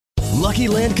Lucky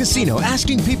Land Casino,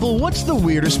 asking people, what's the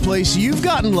weirdest place you've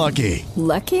gotten lucky?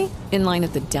 Lucky? In line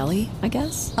at the deli, I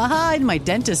guess? Aha, in my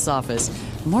dentist's office.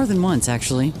 More than once,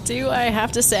 actually. Do I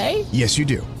have to say? Yes, you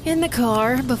do. In the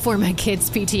car before my kids'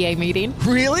 PTA meeting.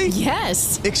 Really?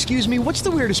 Yes. Excuse me, what's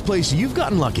the weirdest place you've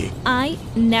gotten lucky? I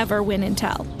never win and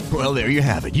tell. Well, there you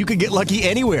have it. You can get lucky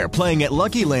anywhere, playing at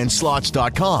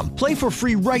LuckyLandSlots.com. Play for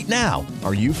free right now.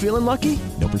 Are you feeling lucky?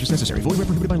 No purchase necessary. Void where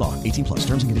prohibited by law. 18 plus.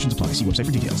 Terms and conditions apply. See website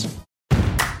for details.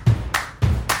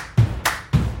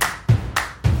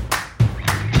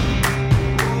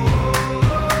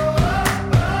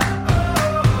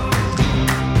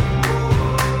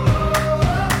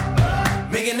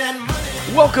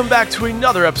 Welcome back to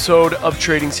another episode of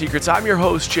Trading Secrets. I'm your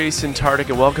host, Jason Tardik,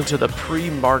 and welcome to the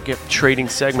pre-market trading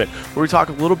segment, where we talk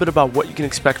a little bit about what you can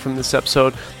expect from this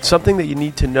episode, something that you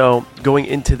need to know going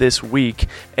into this week,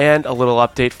 and a little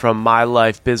update from my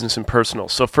life, business, and personal.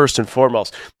 So first and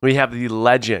foremost, we have the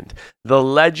legend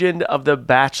of the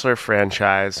Bachelor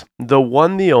franchise, the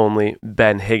one, the only,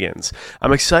 Ben Higgins.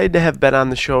 I'm excited to have Ben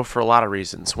on the show for a lot of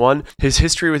reasons. One, his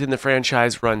history within the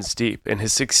franchise runs deep, and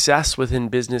his success within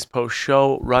Business Post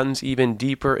Show runs even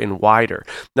deeper and wider.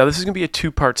 Now, this is going to be a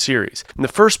two-part series. In the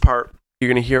first part, you're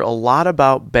going to hear a lot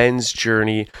about Ben's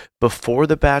journey before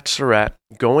The Bachelorette,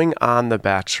 going on The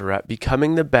Bachelorette,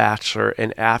 becoming The Bachelor,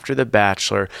 and after The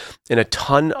Bachelor, and a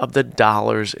ton of the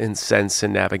dollars and cents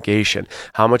in navigation.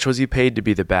 How much was he paid to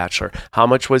be The Bachelor? How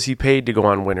much was he paid to go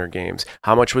on Winter Games?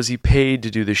 How much was he paid to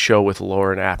do the show with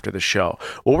Lauren after the show?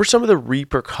 What were some of the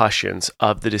repercussions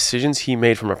of the decisions he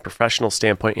made from a professional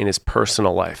standpoint in his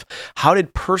personal life? How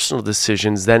did personal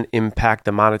decisions then impact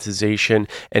the monetization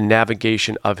and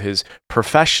navigation of his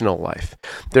professional life?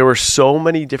 There were so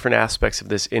many different aspects of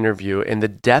this interview, and the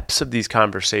depths of these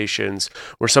conversations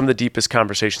were some of the deepest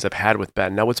conversations I've had with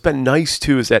Ben. Now, what's been nice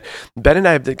too is that Ben and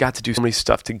I have got to do so many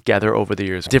stuff together over the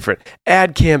years. Different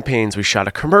ad campaigns. We shot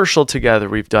a commercial together.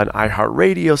 We've done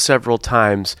iHeartRadio several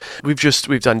times. We've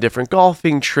done different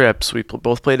golfing trips. We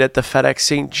both played at the FedEx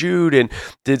St. Jude and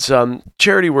did some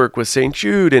charity work with St.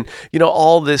 Jude, and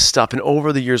all this stuff. And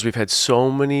over the years, we've had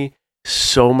so many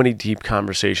deep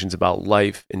conversations about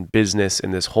life and business in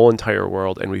this whole entire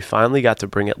world, and we finally got to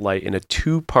bring it light in a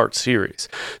two-part series.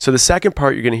 So the second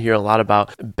part, you're going to hear a lot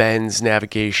about Ben's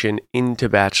navigation into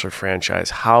Bachelor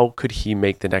franchise. How could he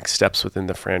make the next steps within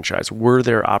the franchise? Were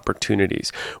there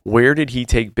opportunities? Where did he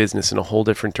take business in a whole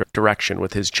different direction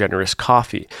with his generous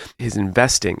coffee, his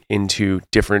investing into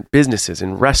different businesses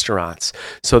and restaurants?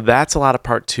 So that's a lot of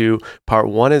part two. Part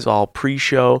one is all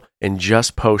pre-show and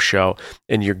just post-show,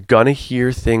 and you're going to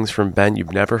hear things from Ben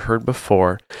you've never heard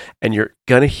before, and you're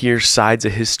going to hear sides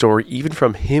of his story, even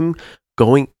from him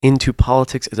going into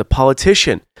politics as a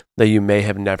politician, that you may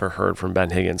have never heard from Ben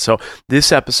Higgins. So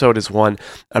this episode is one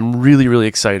I'm really, really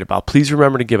excited about. Please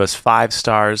remember to give us 5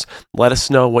 stars. Let us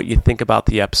know what you think about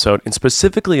the episode. And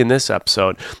specifically in this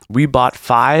episode, we bought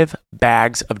 5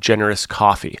 bags of generous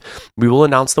coffee. We will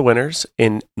announce the winners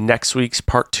in next week's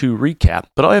part 2 recap.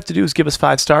 But all you have to do is give us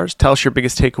 5 stars. Tell us your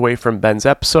biggest takeaway from Ben's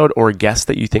episode or a guest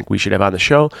that you think we should have on the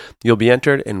show. You'll be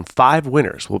entered, and 5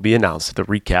 winners will be announced at the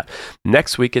recap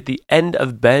next week at the end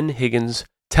of Ben Higgins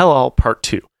Tell All Part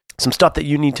 2. Some stuff that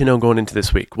you need to know going into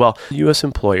this week. Well, U.S.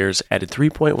 employers added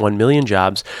 3.1 million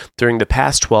jobs during the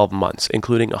past 12 months,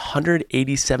 including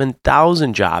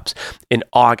 187,000 jobs in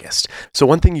August. So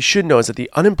one thing you should know is that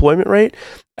the unemployment rate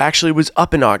actually was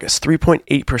up in August,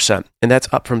 3.8%, and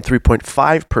that's up from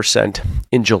 3.5%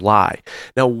 in July.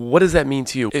 Now, what does that mean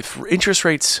to you? If interest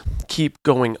rates keep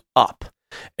going up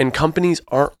and companies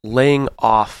aren't laying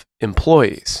off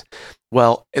employees,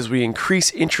 well, as we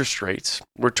increase interest rates,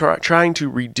 we're trying to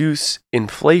reduce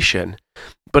inflation.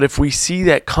 But if we see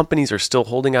that companies are still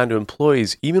holding on to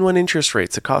employees, even when interest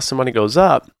rates, the cost of money goes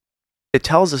up, it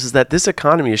tells us is that this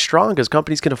economy is strong because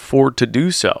companies can afford to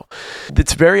do so.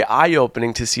 It's very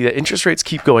eye-opening to see that interest rates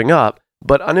keep going up,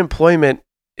 but unemployment,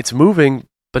 it's moving,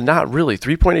 but not really.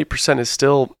 3.8% is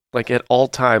still like at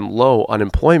all-time low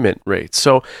unemployment rates.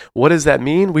 So what does that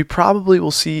mean? We probably will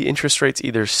see interest rates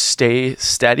either stay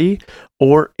steady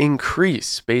or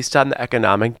increase based on the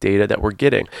economic data that we're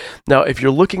getting. Now, if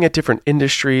you're looking at different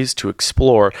industries to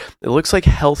explore, it looks like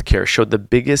healthcare showed the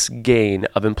biggest gain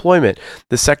of employment.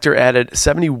 The sector added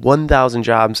 71,000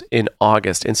 jobs in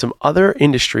August, and some other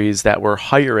industries that were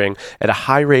hiring at a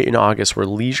high rate in August were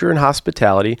leisure and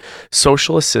hospitality,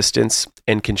 social assistance,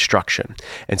 and construction.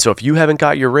 And so if you haven't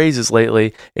got your raises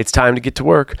lately, it's time to get to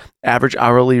work. Average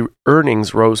hourly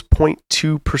earnings rose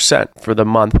 0.2% for the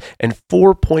month and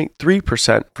 4.3%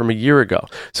 4.3% from a year ago.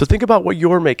 So think about what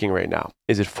you're making right now.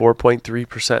 Is it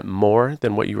 4.3% more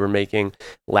than what you were making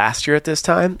last year at this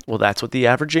time? Well, that's what the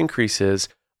average increase is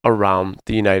around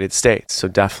the United States. So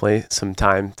definitely some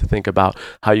time to think about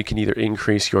how you can either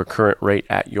increase your current rate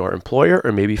at your employer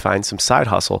or maybe find some side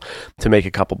hustle to make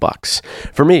a couple bucks.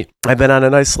 For me, I've been on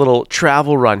a nice little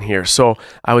travel run here. So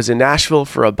I was in Nashville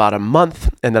for about a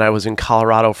month, and then I was in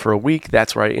Colorado for a week.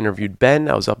 That's where I interviewed Ben.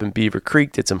 I was up in Beaver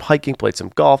Creek, did some hiking, played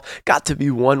some golf, got to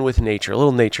be one with nature, a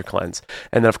little nature cleanse.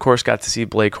 And then of course got to see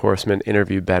Blake Horstman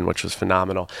interview Ben, which was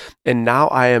phenomenal. And now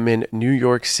I am in New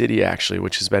York City actually,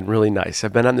 which has been really nice.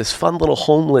 I've been on this fun little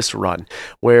homeless run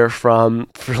where for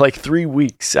like 3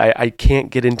 weeks, I can't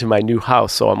get into my new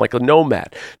house. So I'm like a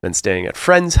nomad. Been staying at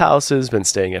friends' houses, been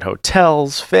staying at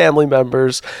hotels, family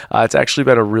members. It's actually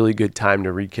been a really good time to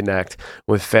reconnect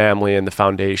with family and the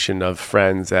foundation of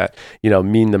friends that,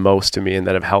 mean the most to me and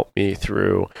that have helped me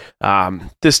through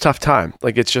this tough time.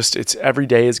 Like it's every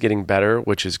day is getting better,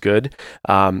 which is good.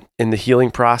 In the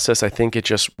healing process, I think it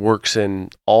just works in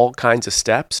all kinds of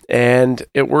steps, and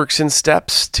it works in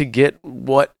steps to get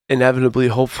what inevitably,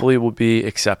 hopefully, will be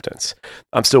acceptance.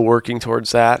 I'm still working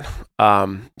towards that,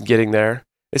 getting there.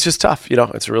 It's just tough.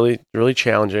 It's really, really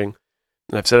challenging.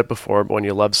 And I've said it before, but when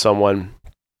you love someone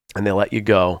and they let you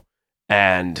go,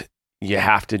 and you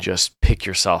have to just pick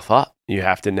yourself up. You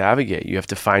have to navigate. You have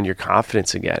to find your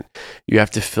confidence again. You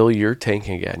have to fill your tank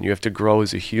again. You have to grow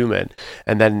as a human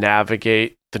and then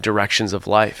navigate the directions of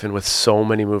life. And with so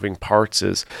many moving parts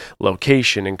as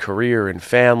location and career and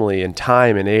family and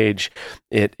time and age,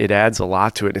 it adds a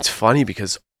lot to it. And it's funny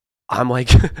because I'm like,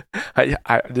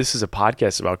 this is a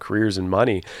podcast about careers and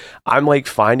money. I'm like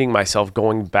finding myself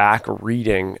going back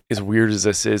reading, as weird as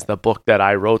this is, the book that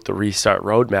I wrote, The Restart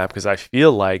Roadmap, because I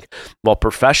feel like, while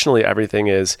professionally everything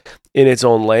is in its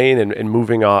own lane and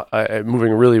moving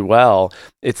really well,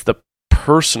 it's the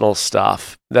personal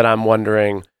stuff that I'm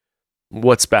wondering,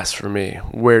 what's best for me?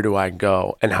 Where do I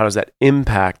go? And how does that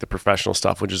impact the professional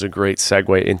stuff, which is a great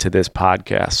segue into this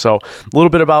podcast. So a little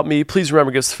bit about me. Please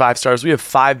remember, give us 5 stars. We have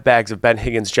 5 bags of Ben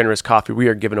Higgins Generous Coffee we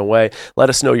are giving away. Let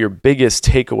us know your biggest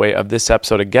takeaway of this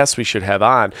episode, a guest we should have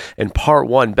on. In part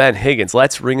 1, Ben Higgins.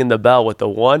 Let's ring in the bell with the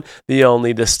one, the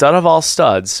only, the stud of all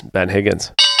studs, Ben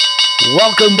Higgins.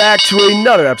 Welcome back to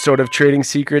another episode of Trading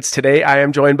Secrets. Today, I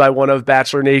am joined by one of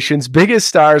Bachelor Nation's biggest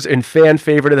stars and fan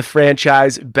favorite of the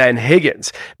franchise, Ben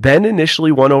Higgins. Ben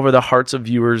initially won over the hearts of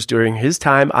viewers during his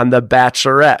time on The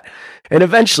Bachelorette, and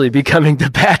eventually becoming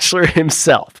the Bachelor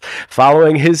himself.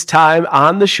 Following his time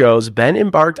on the shows, Ben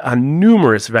embarked on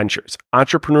numerous ventures,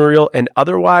 entrepreneurial and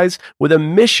otherwise, with a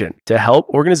mission to help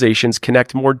organizations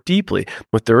connect more deeply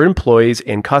with their employees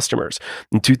and customers.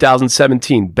 In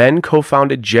 2017, Ben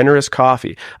co-founded Generous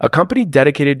Coffee, a company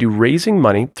dedicated to raising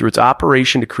money through its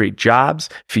operation to create jobs,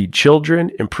 feed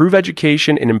children, improve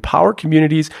education, and empower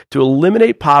communities to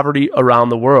eliminate poverty around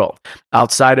the world.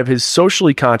 Outside of his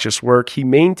socially conscious work, he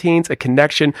maintains a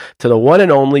connection to the one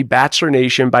and only Bachelor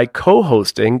Nation by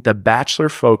co-hosting the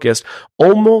Bachelor-focused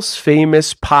Almost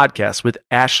Famous podcast with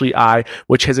Ashley I,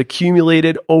 which has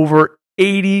accumulated over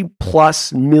 80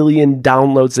 plus million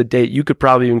downloads a day. You could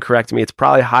probably even correct me. It's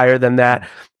probably higher than that.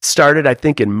 Started, I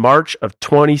think, in March of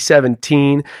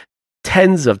 2017.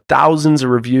 Tens of thousands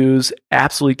of reviews.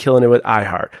 Absolutely killing it with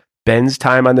iHeart. Ben's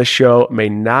time on the show may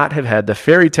not have had the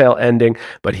fairy tale ending,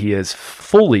 but he has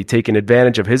fully taken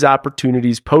advantage of his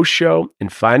opportunities post-show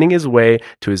and finding his way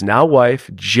to his now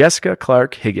wife, Jessica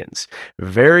Clark Higgins.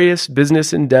 Various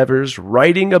business endeavors,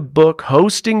 writing a book,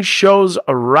 hosting shows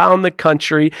around the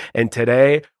country, and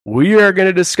today we are going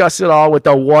to discuss it all with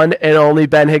the one and only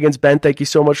Ben Higgins. Ben, thank you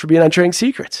so much for being on Trading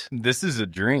Secrets. This is a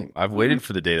dream. I've waited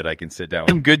for the day that I can sit down.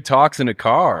 Some good talks in a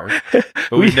car,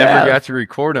 but we never got to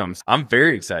record them. I'm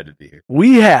very excited to be here.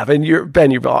 We have, and you've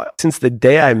since the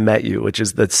day I met you, which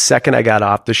is the second I got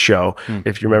off the show,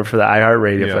 if you remember, for the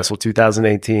iHeartRadio Festival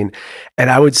 2018.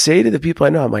 And I would say to the people I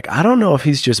know, I'm like, I don't know if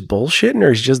he's just bullshitting or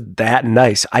he's just that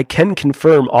nice. I can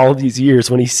confirm all of these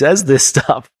years when he says this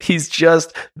stuff, he's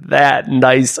just that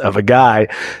nice of a guy.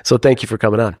 So thank you for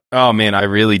coming on. Oh man, I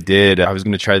really did. I was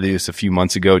going to try this a few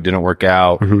months ago. It didn't work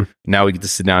out. Now we get to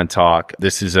sit down and talk.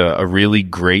 This is a really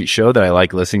great show that I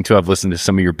like listening to. I've listened to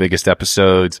some of your biggest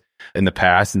episodes in the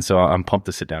past, and so I'm pumped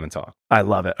to sit down and talk. I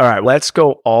love it. All right, let's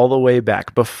go all the way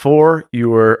back before you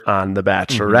were on The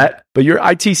Bachelorette, but you're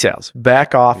IT sales,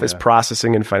 back office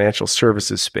processing and financial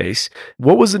services space.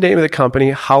 What was the name of the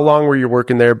company? How long were you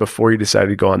working there before you decided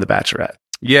to go on The Bachelorette?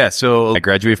 Yeah, so I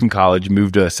graduated from college,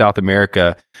 moved to South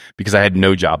America because I had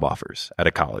no job offers out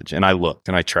of college. And I looked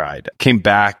and I tried. Came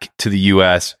back to the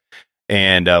U.S.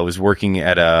 and was working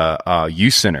at a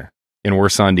youth center in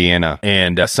Warsaw, Indiana.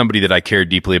 And somebody that I cared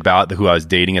deeply about, who I was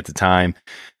dating at the time,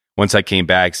 once I came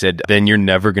back, said, "Ben, you're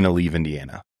never going to leave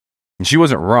Indiana." And she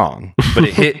wasn't wrong, but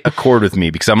it hit a chord with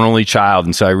me because I'm an only child.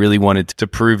 And so I really wanted to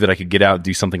prove that I could get out and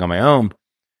do something on my own.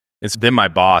 And so then my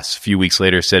boss, a few weeks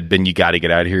later, said, "Ben, you got to get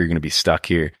out of here. You're going to be stuck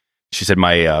here." She said,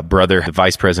 "My brother, the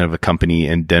vice president of a company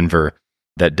in Denver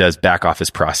that does back office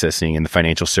processing in the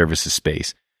financial services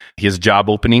space. He has a job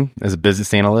opening as a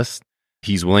business analyst.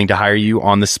 He's willing to hire you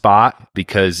on the spot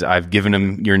because I've given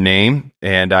him your name."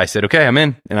 And I said, "Okay, I'm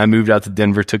in." And I moved out to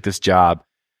Denver, took this job.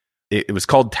 It was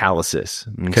called Talysis.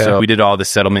 And so we did all the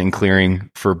settlement and clearing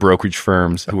for brokerage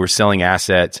firms who were selling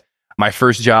assets. My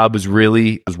first job was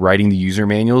writing the user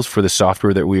manuals for the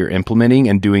software that we were implementing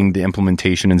and doing the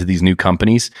implementation into these new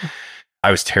companies.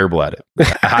 I was terrible at it.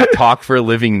 I talk for a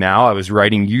living now. I was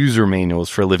writing user manuals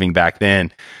for a living back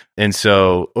then. And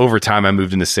so over time, I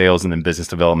moved into sales and then business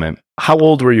development. How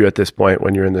old were you at this point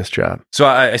when you were in this job? So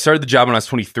I started the job when I was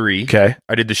 23. Okay.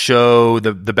 I did the show,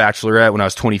 the Bachelorette, when I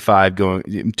was 25,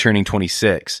 turning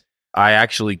 26. I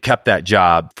actually kept that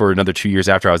job for another 2 years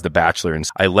after I was the Bachelor. And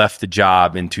I left the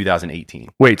job in 2018.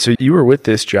 Wait, so you were with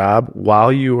this job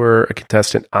while you were a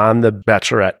contestant on The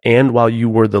Bachelorette and while you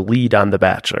were the lead on The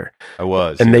Bachelor? I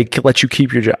was. And they let you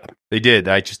keep your job? They did.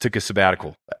 I just took a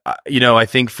sabbatical. I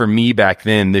think for me back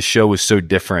then, this show was so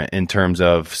different in terms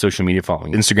of social media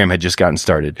following. Instagram had just gotten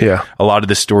started. Yeah. A lot of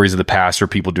the stories of the past were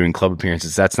people doing club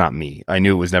appearances. That's not me. I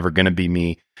knew it was never going to be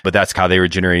me, but that's how they were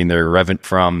generating their revenue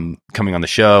from coming on the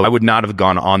show. I would not have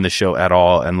gone on the show at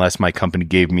all unless my company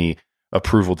gave me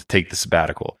approval to take the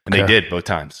sabbatical. And they did both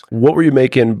times. What were you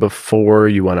making before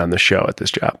you went on the show at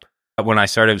this job? When I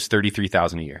started, it was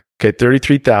 $33,000 a year. Okay,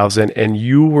 $33,000, and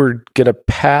you were gonna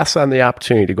pass on the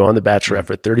opportunity to go on The Bachelorette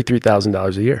for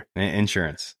 $33,000 a year.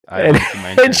 Insurance.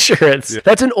 Insurance. Yeah.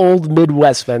 That's an old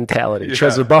Midwest mentality. Yeah.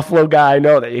 As a Buffalo guy, I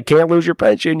know that you can't lose your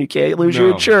pension, you can't lose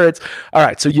your insurance. All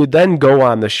right, so you then go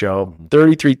on the show,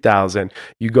 $33,000.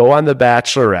 You go on The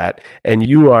Bachelorette, and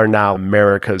you are now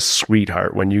America's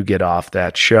sweetheart when you get off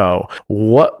that show.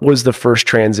 What was the first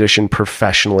transition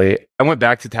professionally? I went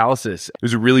back to Talysis. It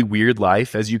was a really weird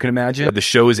life, as you can imagine. The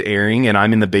show is airing, and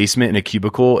I'm in the basement in a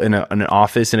cubicle in an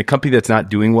office in a company that's not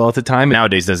doing well at the time.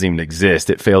 Nowadays, doesn't even exist.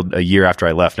 It failed a year after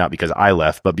I left, not because I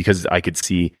left, but because I could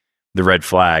see the red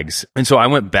flags. And so I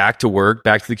went back to work,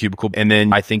 back to the cubicle, and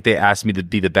then I think they asked me to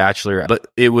be the Bachelor. But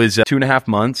it was 2.5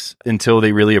 months until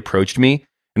they really approached me.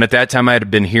 And at that time, I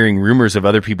had been hearing rumors of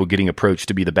other people getting approached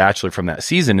to be the Bachelor from that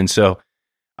season. And so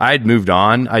I had moved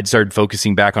on. I'd started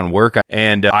focusing back on work,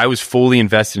 and I was fully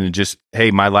invested in just,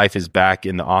 hey, my life is back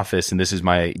in the office, and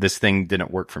this thing didn't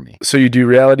work for me. So you do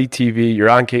reality TV, you're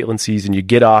on Caitlin's season, you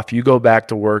get off, you go back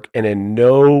to work, and in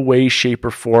no way, shape, or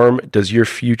form does your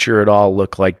future at all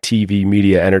look like TV,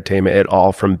 media, entertainment at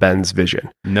all from Ben's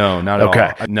vision. No, not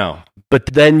at all. No. But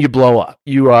then you blow up.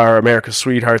 You are America's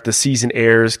sweetheart. The season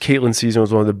airs. Caitlin's season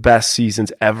was one of the best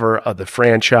seasons ever of the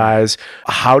franchise.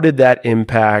 How did that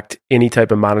impact any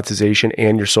type of monetization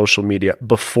and your social media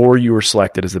before you were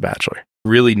selected as the Bachelor?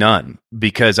 Really none.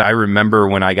 Because I remember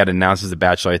when I got announced as the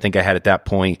Bachelor, I think I had at that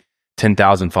point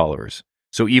 10,000 followers.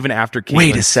 So even after Caitlin's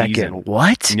Wait a second. season,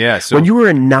 what? Yeah. So when you were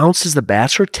announced as the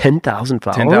Bachelor, 10,000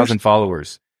 followers? 10,000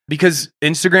 followers. Because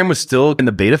Instagram was still in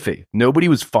the beta phase. Nobody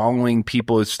was following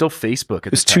people. It was still Facebook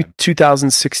at the time. It was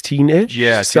 2016-ish?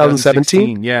 Yeah,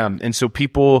 2017? Yeah. And so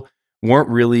people weren't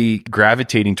really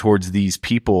gravitating towards these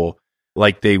people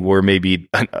like they were maybe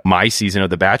my season of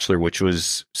The Bachelor, which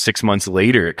was 6 months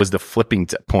later. It was the flipping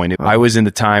point. I was in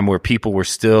the time where people were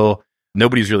still,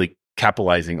 nobody was really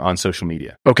capitalizing on social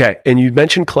media. Okay. And you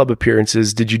mentioned club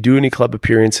appearances. Did you do any club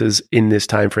appearances in this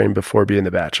time frame before being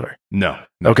the Bachelor? No.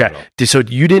 Okay. So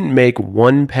you didn't make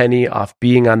one penny off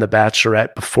being on the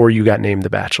Bachelorette before you got named the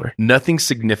Bachelor? Nothing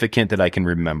significant that I can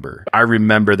remember. I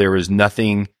remember there was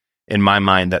nothing in my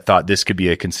mind that thought this could be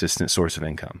a consistent source of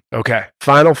income. Okay.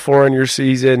 Final four in your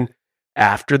season.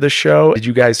 After the show, did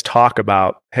you guys talk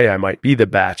about, hey, I might be the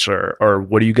Bachelor, or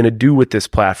what are you going to do with this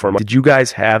platform? Did you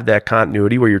guys have that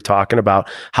continuity where you're talking about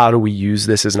how do we use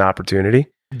this as an opportunity?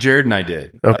 Jared and I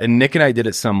did. Okay. And Nick and I did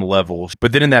at some level.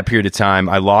 But then in that period of time,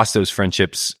 I lost those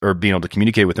friendships or being able to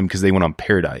communicate with them because they went on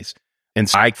Paradise. And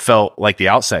so I felt like the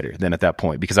outsider then at that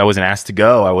point because I wasn't asked to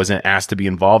go. I wasn't asked to be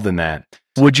involved in that.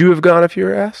 Would you have gone if you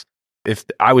were asked? If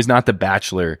I was not the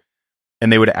Bachelor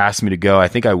and they would have asked me to go, I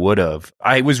think I would have.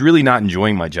 I was really not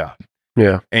enjoying my job.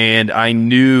 Yeah. And I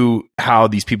knew how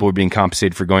these people were being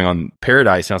compensated for going on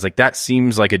Paradise. And I was like, that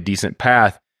seems like a decent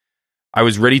path. I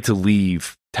was ready to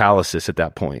leave Talysis at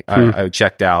that point. I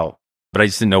checked out, but I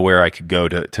just didn't know where I could go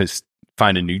to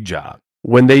find a new job.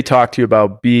 when they talked to you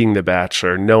about being the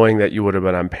Bachelor, knowing that you would have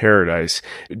been on Paradise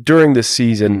during the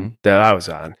season that I was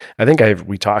on, I think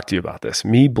we talked to you about this.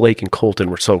 Me, Blake, and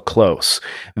Colton were so close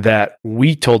that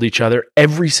we told each other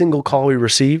every single call we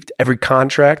received, every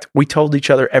contract. We told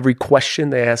each other every question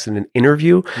they asked in an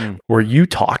interview. Were you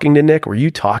talking to Nick? Were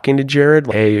you talking to Jared?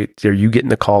 Like, hey, are you getting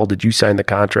the call? Did you sign the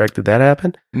contract? Did that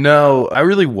happen? No, I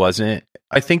really wasn't.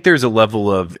 I think there's a level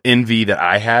of envy that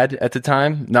I had at the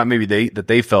time, not maybe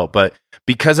they felt, but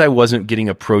because I wasn't getting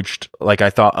approached like I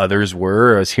thought others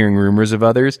were, or I was hearing rumors of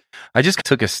others, I just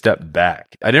took a step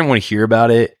back. I didn't want to hear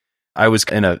about it. I was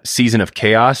in a season of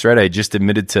chaos, right? I just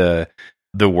admitted to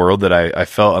the world that I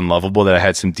felt unlovable, that I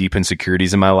had some deep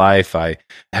insecurities in my life. I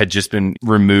had just been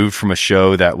removed from a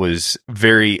show that was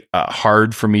very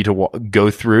hard for me to go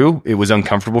through. It was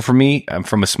uncomfortable for me. I'm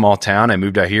from a small town. I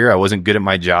moved out here. I wasn't good at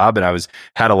my job, and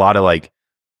had a lot of like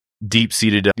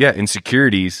deep-seated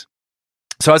insecurities.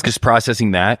 So I was just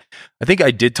processing that. I think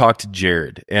I did talk to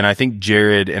Jared, and I think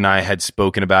Jared and I had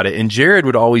spoken about it. And Jared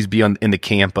would always be in the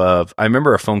camp of, I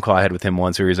remember a phone call I had with him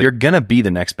once where he was like, "You're going to be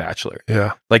the next Bachelor."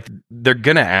 Yeah. Like, they're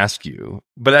going to ask you.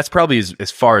 But that's probably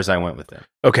as far as I went with it.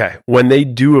 Okay. When they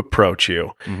do approach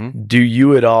you, do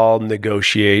you at all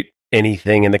negotiate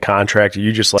anything in the contract? Or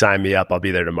you just like, sign me up, I'll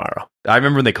be there tomorrow? I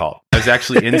remember when they called. I was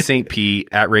actually in St. Pete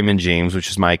at Raymond James,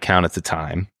 which is my account at the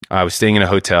time. I was staying in a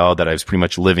hotel that I was pretty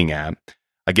much living at.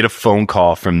 I get a phone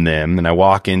call from them, and I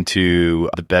walk into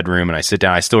the bedroom and I sit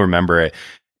down. I still remember it.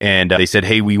 And they said,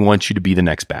 "Hey, we want you to be the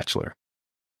next Bachelor."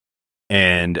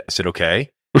 And I said,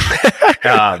 "Okay."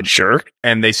 Sure.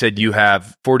 And they said, "You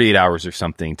have 48 hours or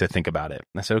something to think about it."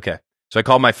 And I said, "Okay." So I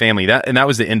called my family, and that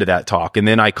was the end of that talk. And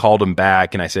then I called them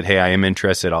back and I said, "Hey, I am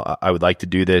interested. I would like to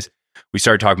do this." We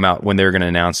started talking about when they were going to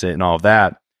announce it and all of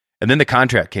that. And then the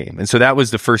contract came. And so that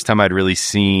was the first time I'd really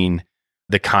seen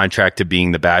the contract to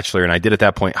being the Bachelor. And I did at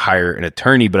that point hire an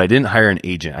attorney, but I didn't hire an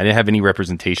agent. I didn't have any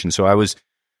representation. So I was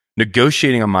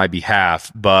negotiating on my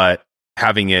behalf, but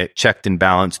having it checked and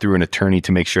balanced through an attorney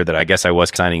to make sure that I guess I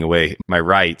was signing away my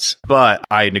rights, but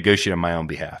I negotiated on my own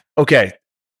behalf. Okay.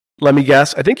 Let me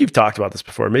guess. I think you've talked about this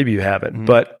before. Maybe you haven't,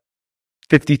 but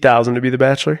 $50,000 to be the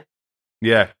Bachelor?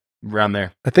 Yeah. Around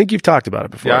there. I think you've talked about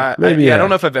it before. Yeah, I don't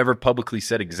know if I've ever publicly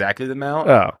said exactly the amount.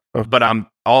 Oh, okay. But I'm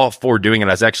all for doing it.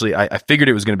 I figured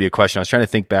it was going to be a question. I was trying to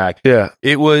think back. Yeah.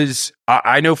 It was,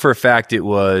 I know for a fact it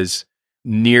was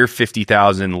near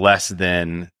 50,000, less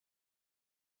than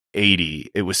 80.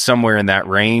 It was somewhere in that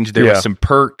range. There were some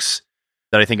perks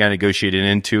that I think I negotiated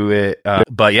into it.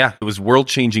 But yeah, it was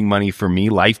world-changing money for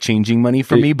me, life-changing money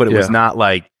for me, but it was not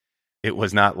like, it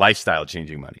was not lifestyle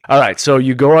changing money. All right. So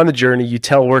you go on the journey, you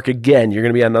tell work again, you're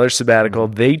going to be on another sabbatical.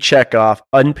 They check off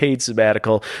unpaid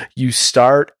sabbatical. You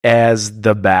start as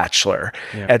the Bachelor.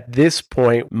 Yeah. At this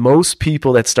point, most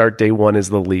people that start day one as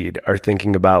the lead are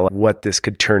thinking about what this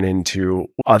could turn into,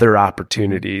 other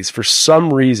opportunities. For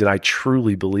some reason, I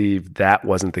truly believe that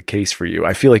wasn't the case for you.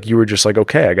 I feel like you were just like,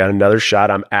 okay, I got another shot.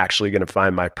 I'm actually going to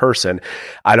find my person.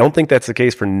 I don't think that's the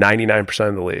case for 99%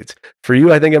 of the leads. For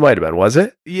you, I think it might have been. Was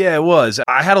it? Yeah, it was.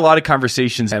 I had a lot of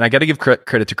conversations, and I got to give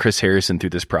credit to Chris Harrison through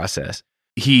this process.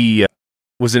 He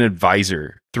was an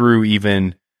advisor through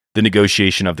even the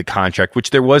negotiation of the contract, which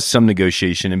there was some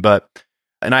negotiation.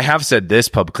 And I have said this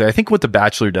publicly, I think what The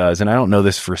Bachelor does, and I don't know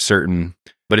this for certain,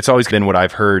 but it's always been what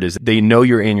I've heard, is they know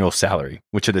your annual salary,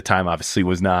 which at the time obviously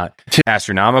was not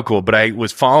astronomical. But I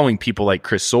was following people like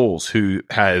Chris Soules, who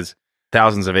has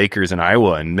thousands of acres in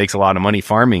Iowa and makes a lot of money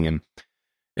farming.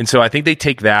 And so I think they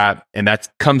take that, and that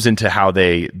comes into how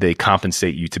they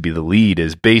compensate you to be the lead,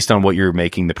 is based on what you're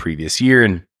making the previous year.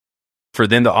 And for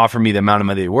them to offer me the amount of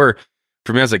money they were,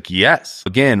 for me, I was like, yes.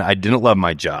 Again, I didn't love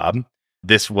my job.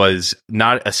 This was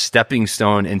not a stepping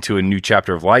stone into a new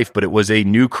chapter of life, but it was a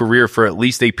new career for at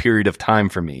least a period of time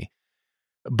for me.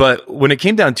 But when it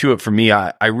came down to it for me,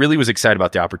 I really was excited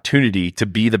about the opportunity to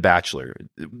be the Bachelor,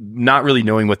 not really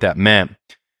knowing what that meant.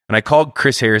 And I called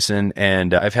Chris Harrison,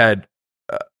 and I've had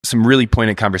some really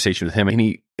poignant conversation with him. And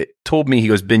he told me, he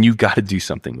goes, "Ben, you've got to do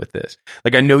something with this.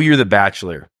 Like, I know you're the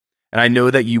Bachelor, and I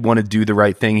know that you want to do the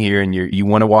right thing here, and you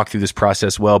want to walk through this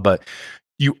process well, but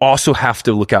you also have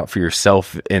to look out for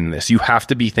yourself in this. You have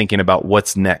to be thinking about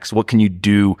what's next. What can you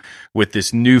do with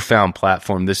this newfound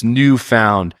platform, this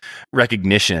newfound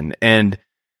recognition?" And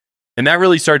that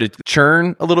really started to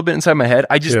churn a little bit inside my head.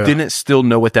 I just didn't still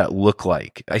know what that looked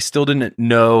like. I still didn't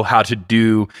know how to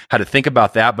think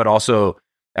about that, but also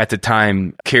at the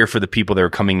time care for the people that were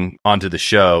coming onto the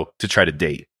show to try to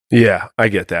date. Yeah, I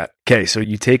get that. Okay, so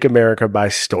you take America by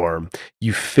storm.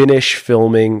 You finish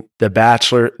filming The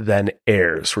Bachelor, then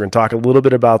airs. We're going to talk a little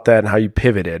bit about that and how you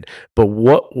pivoted. But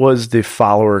what was the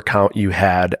follower count you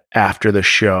had after the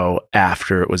show,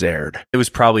 after it was aired? It was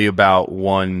probably about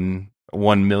 1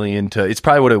 million to, it's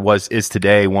probably what is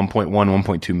today, 1.1,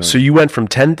 1.2 million. So you went from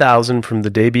 10,000 from the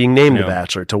day being named The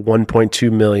Bachelor to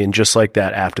 1.2 million just like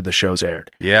that after the show's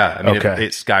aired. Yeah, I mean,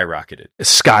 it skyrocketed. It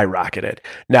skyrocketed.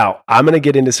 Now, I'm going to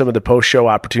get into some of the post-show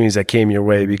opportunities that came your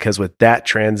way, because with that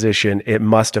transition, it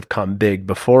must have come big.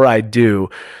 Before I do,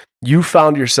 you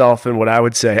found yourself in what I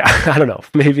would say, I don't know,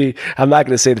 maybe I'm not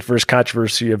going to say the first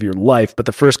controversy of your life, but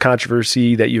the first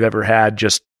controversy that you've ever had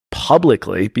just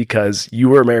publicly, because you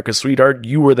were America's sweetheart,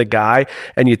 you were the guy,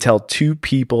 and you tell two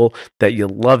people that you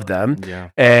love them. Yeah.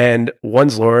 And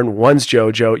one's Lauren, one's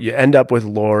JoJo. You end up with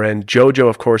Lauren. JoJo,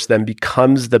 of course, then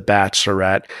becomes the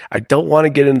Bachelorette. I don't want to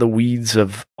get into the weeds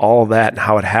of all that and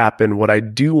how it happened. What I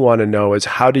do want to know is,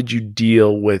 how did you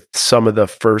deal with some of the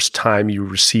first time you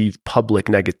received public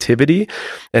negativity,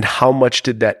 and how much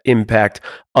did that impact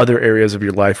other areas of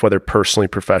your life, whether personally,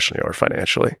 professionally, or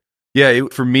financially? Yeah,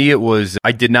 for me, it was,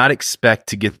 I did not expect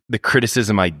to get the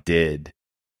criticism I did,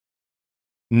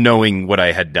 knowing what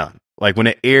I had done. Like when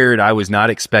it aired, I was not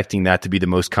expecting that to be the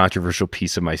most controversial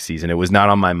piece of my season. It was not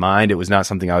on my mind. It was not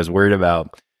something I was worried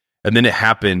about. And then it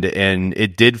happened, and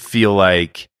it did feel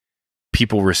like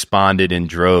people responded in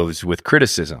droves with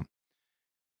criticism.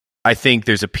 I think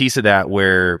there's a piece of that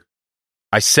where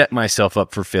I set myself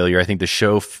up for failure. I think the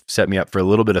show set me up for a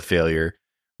little bit of failure,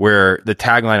 where the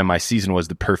tagline of my season was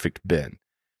the perfect bin.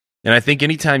 And I think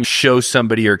anytime you show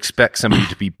somebody or expect somebody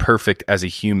to be perfect as a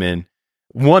human,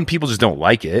 one, people just don't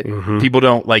like it. Mm-hmm. People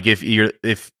don't like,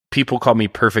 if people call me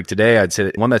perfect today, I'd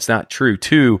say, one, that's not true.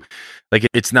 Two, like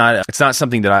it's not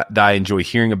something that I enjoy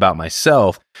hearing about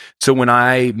myself. So when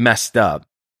I messed up,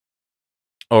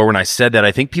 or when I said that,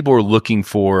 I think people were looking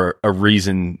for a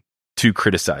reason to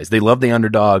criticize. They love the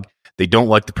underdog. They don't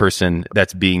like the person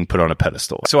that's being put on a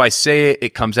pedestal. So I say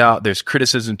it comes out, there's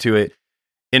criticism to it.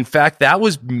 In fact, that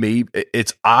was maybe,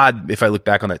 it's odd if I look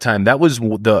back on that time, that was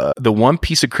the one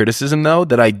piece of criticism though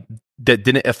that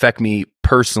didn't affect me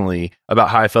personally about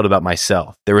how I felt about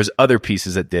myself. There was other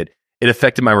pieces that did. It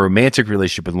affected my romantic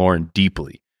relationship with Lauren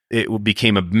deeply. It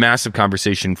became a massive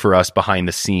conversation for us behind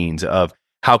the scenes of,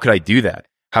 how could I do that?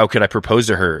 How could I propose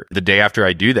to her the day after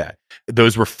I do that?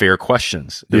 Those were fair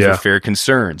questions. Those were fair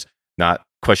concerns. Not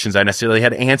questions I necessarily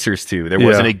had answers to. There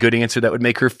wasn't a good answer that would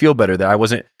make her feel better, that I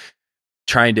wasn't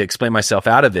trying to explain myself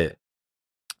out of it.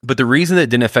 But the reason that it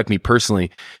didn't affect me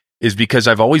personally is because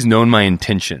I've always known my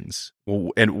intentions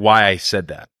and why I said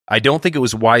that. I don't think it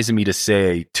was wise of me to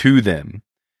say to them.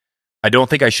 I don't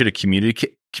think I should have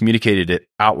communicated it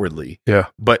outwardly. Yeah.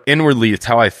 But inwardly, it's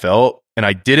how I felt. And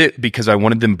I did it because I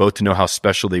wanted them both to know how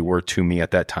special they were to me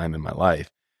at that time in my life.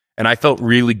 And I felt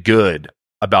really good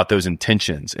about those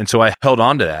intentions. And so I held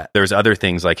on to that. There's other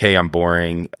things like, hey, I'm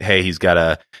boring. Hey, he's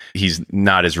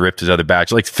not as ripped as other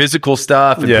bachelors. Like physical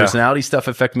stuff and personality stuff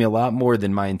affect me a lot more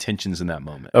than my intentions in that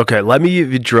moment. Okay, let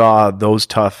me draw those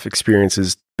tough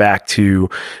experiences back to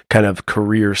kind of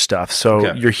career stuff.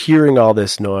 So you're hearing all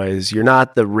this noise. You're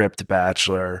not the ripped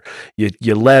bachelor.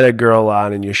 You let a girl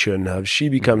on and you shouldn't have. She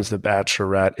becomes the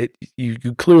bachelorette.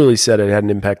 You clearly said it had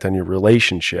an impact on your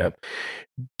relationship.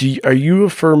 Are you a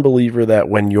firm believer that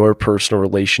when your personal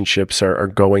relationships are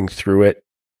going through it,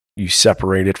 you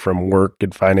separate it from work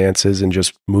and finances and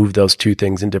just move those two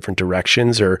things in different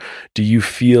directions? Or do you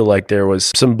feel like there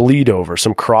was some bleed over,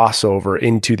 some crossover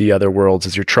into the other worlds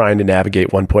as you're trying to navigate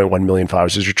 1.1 million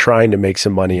followers, as you're trying to make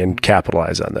some money and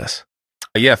capitalize on this?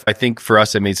 Yeah, I think for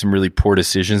us, I made some really poor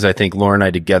decisions. I think Laura and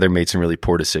I together made some really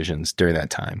poor decisions during that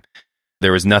time.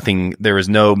 There was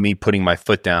no me putting my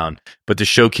foot down, but the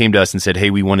show came to us and said, hey,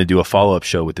 we want to do a follow-up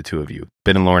show with the two of you,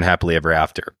 Ben and Lauren Happily Ever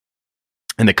After.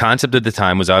 And the concept at the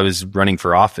time was I was running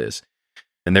for office,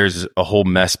 and there's a whole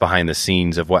mess behind the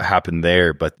scenes of what happened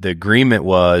there. But the agreement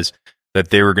was that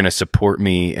they were going to support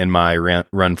me in my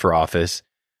run for office.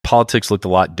 Politics looked a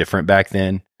lot different back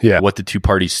then. Yeah. What the two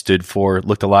parties stood for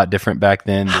looked a lot different back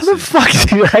then.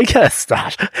 I gotta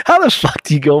stop. How the fuck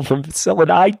do you go from selling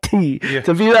IT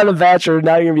to being on The Bachelor and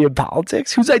now you're going to be in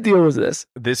politics? Whose idea was this?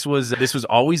 This was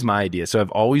always my idea. So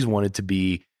I've always wanted to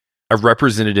be a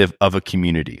representative of a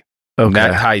community. Okay. And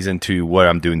that ties into what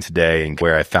I'm doing today and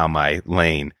where I found my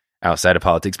lane outside of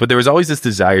politics. But there was always this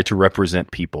desire to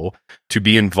represent people, to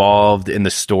be involved in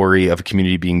the story of a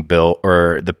community being built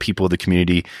or the people of the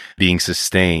community being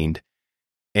sustained.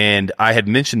 And I had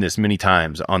mentioned this many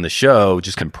times on the show,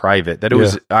 just in private, that it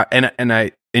was, and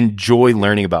enjoy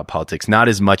learning about politics. Not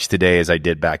as much today as I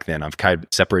did back then. I've kind of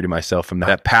separated myself from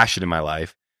that passion in my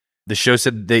life. The show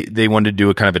said they wanted to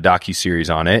do a kind of a docu-series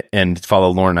on it and follow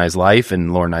Laura and I's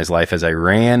life as I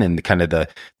ran and kind of the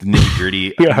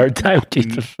nitty-gritty. You had a hard time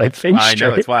keeping my face I straight.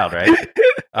 know, it's wild,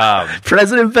 right?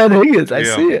 President Ben Higgins, I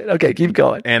see it. Okay, keep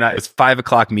going. And it was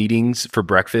 5:00 meetings for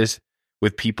breakfast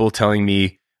with people telling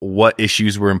me what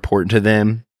issues were important to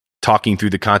them, talking through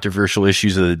the controversial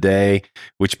issues of the day,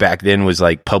 which back then was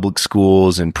like public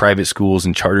schools and private schools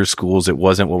and charter schools. It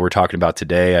wasn't what we're talking about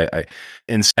today.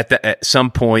 And at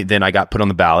some point, then I got put on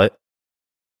the ballot.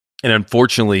 And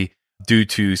unfortunately, due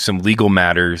to some legal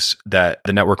matters that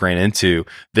the network ran into,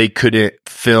 they couldn't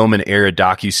film and air a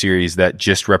docuseries that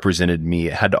just represented me.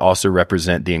 It had to also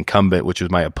represent the incumbent, which was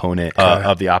my opponent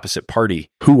of the opposite party.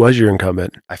 Who was your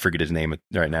incumbent? I forget his name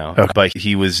right now, Okay. but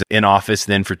he was in office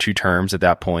then for 2 terms at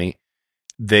that point.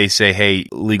 They say, hey,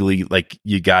 legally, like,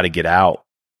 you got to get out.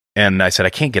 And I said, I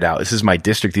can't get out. This is my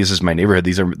district. This is my neighborhood.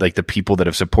 These are like the people that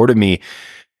have supported me.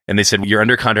 And they said, you're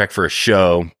under contract for a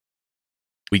show.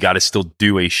 We got to still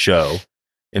do a show.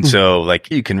 And so,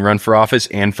 like, you can run for office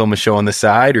and film a show on the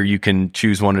side, or you can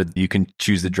choose you can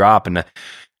choose the drop. And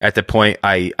at that point,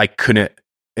 I couldn't,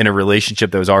 in a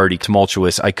relationship that was already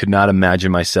tumultuous, I could not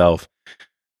imagine myself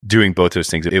doing both those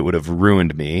things. It would have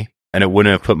ruined me, and it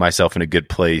wouldn't have put myself in a good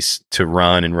place to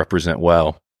run and represent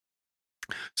well.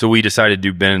 So we decided to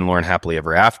do Ben and Lauren Happily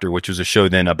Ever After, which was a show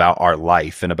then about our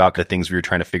life and about the things we were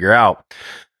trying to figure out.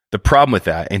 The problem with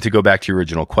that, and to go back to your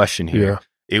original question here,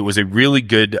 it was a really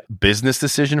good business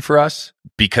decision for us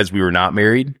because we were not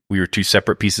married. We were 2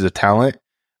 separate pieces of talent,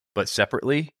 but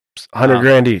separately.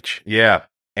 $100,000 each. Yeah.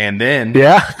 And then.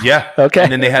 Yeah. Okay.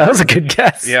 And then that was a good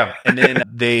guess. Yeah. And then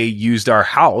they used our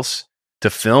house to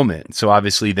film it. So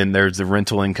obviously then there's the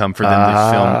rental income for them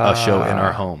to film a show in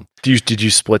our home. Did you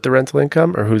split the rental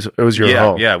income, or it was your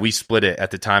home? Yeah, we split it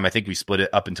at the time. I think we split it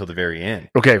up until the very end.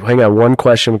 Okay, hang on. One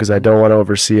question, because I don't want to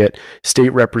oversee it. State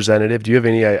representative, do you have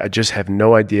any? I just have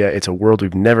no idea. It's a world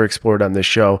we've never explored on this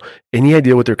show. Any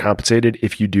idea what they're compensated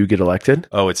if you do get elected?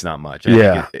 Oh, it's not much. I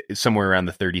think it's somewhere around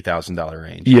the $30,000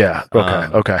 range. Yeah.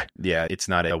 Okay. Yeah, it's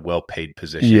not a well-paid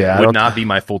position. Yeah, it would not be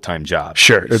my full-time job.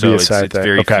 Sure, it'd be a side it's thing.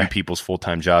 very few people's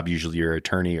full-time job. Usually, you're an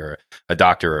attorney or a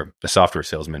doctor or a software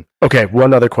salesman. Okay,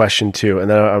 one other question too, and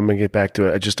then I'm going to get back to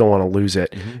it. I just don't want to lose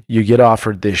it. Mm-hmm. You get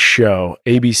offered this show.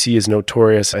 ABC is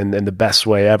notorious and the best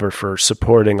way ever for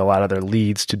supporting a lot of their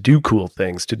leads to do cool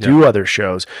things, to do other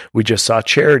shows. We just saw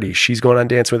Charity. She's going on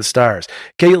Dancing with the Stars.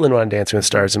 Caitlin went on Dancing with the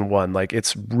Stars and won. Like,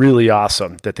 it's really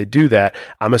awesome that they do that.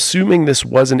 I'm assuming this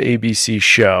was an ABC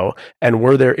show, and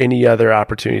were there any other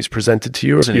opportunities presented to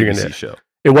you? It was an ABC show.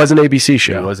 It was an ABC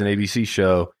show. It was an ABC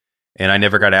show, and I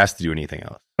never got asked to do anything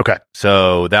else. Okay.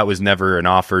 So that was never an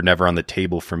offer, never on the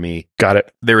table for me. Got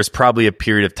it. There was probably a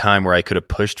period of time where I could have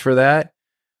pushed for that,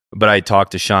 but I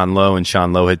talked to Sean Lowe, and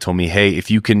Sean Lowe had told me, hey, if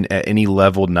you can at any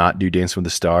level not do Dancing with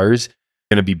the Stars, it's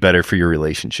going to be better for your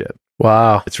relationship.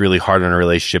 Wow. It's really hard on a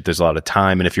relationship. There's a lot of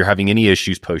time. And if you're having any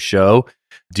issues post-show,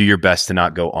 do your best to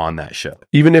not go on that show.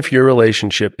 Even if your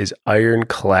relationship is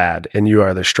ironclad and you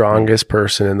are the strongest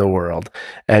person in the world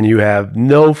and you have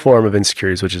no form of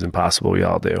insecurities, which is impossible, we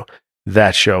all do,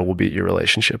 that show will beat your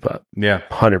relationship up. Yeah.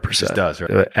 100%. It just does, right?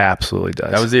 It absolutely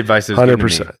does. That was the advice that was 100%. given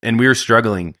to me. And we were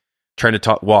struggling, trying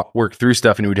to work through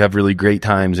stuff, and we'd have really great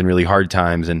times and really hard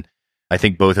times. And I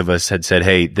think both of us had said,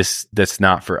 hey, that's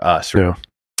not for us. Yeah.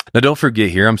 Now, don't forget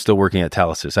here, I'm still working at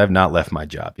Talasys. I have not left my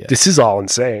job yet. This is all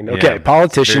insane. Okay, Yeah,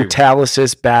 politician,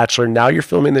 Talasys, Bachelor. Now you're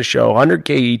filming the show, $100K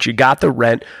each. You got the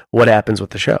rent. What happens with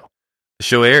the show? The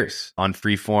show airs on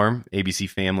Freeform, ABC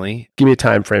Family. Give me a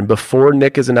time frame. Before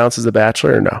Nick is announced as The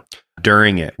Bachelor or no?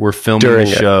 During it. We're filming the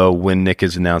show when Nick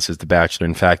is announced as The Bachelor.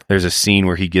 In fact, there's a scene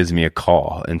where he gives me a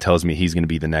call and tells me he's going to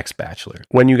be the next Bachelor.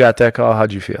 When you got that call,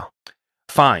 how'd you feel?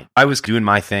 Fine. I was doing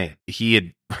my thing. He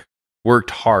had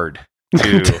worked hard.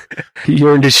 He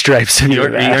earned his stripes. He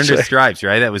earned his stripes,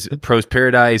 right? That was Pro's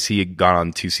Paradise. He had gone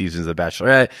on 2 seasons of The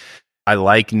Bachelorette. I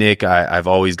like Nick. I've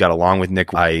always got along with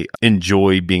Nick. I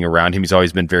enjoy being around him. He's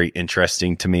always been very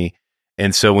interesting to me.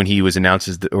 And so when he was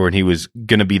announced when he was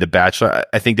going to be The Bachelor,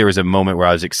 I think there was a moment where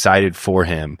I was excited for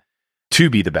him to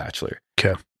be The Bachelor.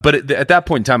 Okay. But at that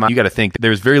point in time, you got to think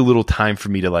there was very little time for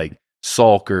me to like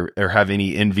sulk or have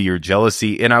any envy or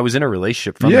jealousy. And I was in a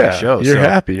relationship from that show. You're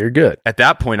happy. You're good. At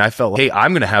that point, I felt like, hey,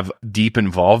 I'm going to have deep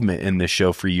involvement in this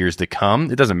show for years to come.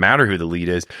 It doesn't matter who the lead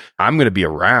is. I'm going to be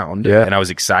around. Yeah. And I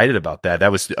was excited about that.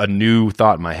 That was a new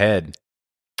thought in my head.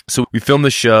 So we filmed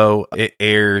the show. It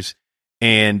airs.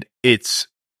 And it's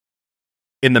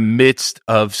in the midst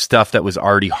of stuff that was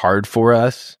already hard for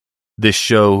us. This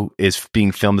show is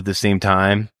being filmed at the same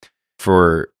time.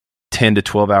 for 10 to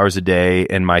 12 hours a day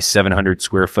in my 700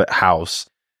 square foot house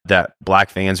that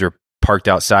black vans are parked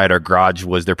outside. Our garage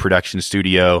was their production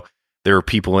studio. There were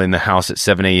people in the house at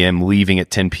 7 a.m. leaving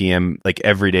at 10 p.m. like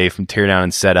every day from tear down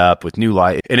and set up with new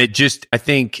light. And it just, I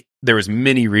think there was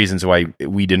many reasons why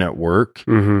we didn't work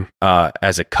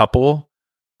as a couple.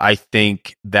 I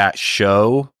think that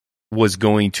show was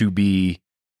going to be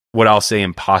what I'll say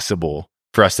impossible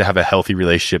for us to have a healthy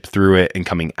relationship through it and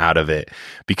coming out of it,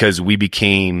 because we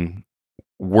became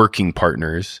working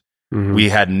partners. We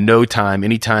had no time,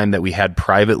 any time that we had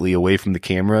privately away from the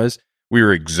cameras, we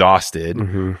were exhausted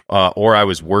or I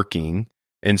was working.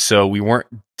 And so we weren't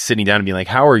sitting down and being like,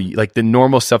 how are you? Like the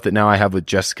normal stuff that now I have with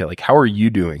Jessica, like, how are you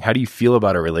doing? How do you feel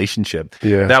about our relationship?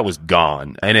 Yeah. That was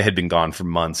gone, and it had been gone for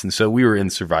months. And so we were in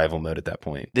survival mode at that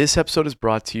point. This episode is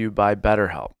brought to you by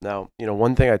BetterHelp. Now,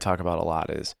 one thing I talk about a lot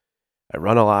is I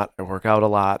run a lot, I work out a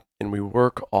lot, and we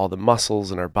work all the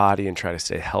muscles in our body and try to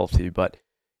stay healthy. But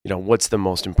what's the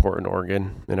most important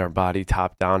organ in our body,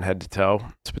 top down, head to toe?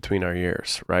 It's between our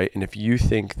ears, right? And if you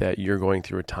think that you're going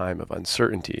through a time of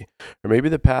uncertainty, or maybe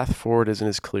the path forward isn't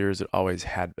as clear as it always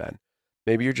had been,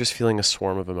 maybe you're just feeling a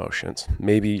swarm of emotions.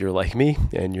 Maybe you're like me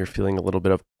and you're feeling a little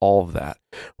bit of all of that.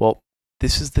 Well,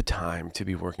 this is the time to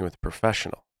be working with a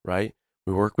professional, right?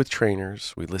 We work with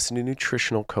trainers, we listen to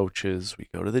nutritional coaches, we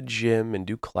go to the gym and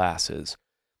do classes.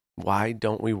 Why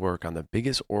don't we work on the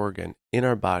biggest organ in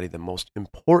our body, the most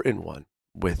important one,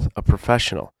 with a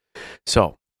professional?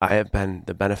 So I have been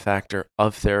the benefactor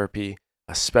of therapy,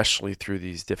 especially through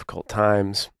these difficult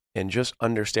times, and just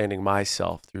understanding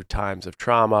myself through times of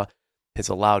trauma has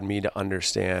allowed me to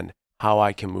understand how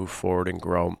I can move forward and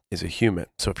grow as a human.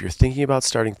 So if you're thinking about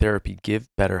starting therapy, give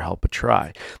BetterHelp a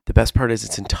try. The best part is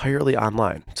it's entirely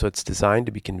online, so it's designed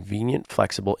to be convenient,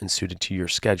 flexible, and suited to your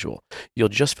schedule. You'll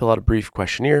just fill out a brief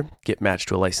questionnaire, get matched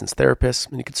to a licensed therapist,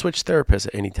 and you can switch therapists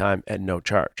at any time at no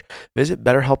charge. Visit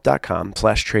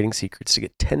BetterHelp.com/Trading Secrets to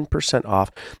get 10%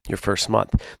 off your first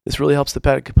month. This really helps the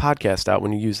podcast out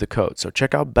when you use the code. So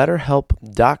check out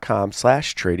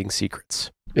BetterHelp.com/Trading Secrets.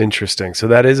 Interesting. So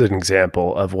that is an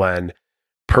example of when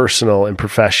personal and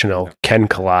professional can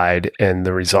collide and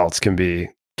the results can be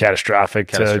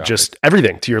catastrophic. To just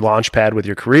everything, to your launch pad with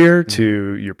your career,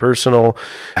 to your personal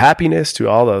happiness, to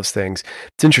all those things.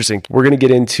 It's interesting. We're going to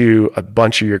get into a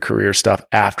bunch of your career stuff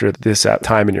after this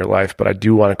time in your life, but I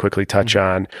do want to quickly touch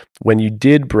on when you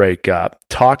did break up.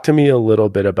 Talk to me a little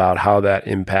bit about how that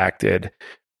impacted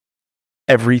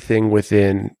everything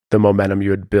within the momentum you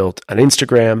had built on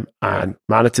Instagram, on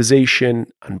monetization,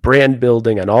 on brand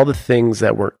building, on all the things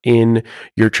that were in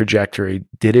your trajectory.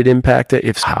 Did it impact it?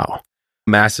 If so, how?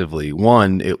 Massively.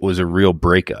 One, it was a real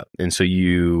breakup. And so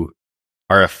you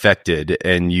are affected,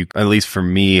 and you, at least for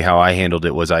me, how I handled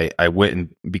it was I went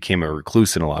and became a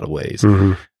recluse in a lot of ways.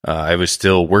 I was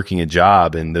still working a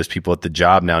job, and those people at the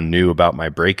job now knew about my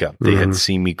breakup. They had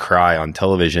seen me cry on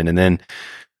television. And then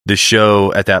the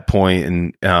show at that point,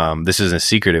 and this isn't a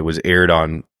secret, it was aired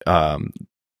on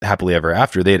Happily Ever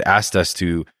After. They had asked us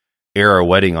to air our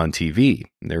wedding on TV.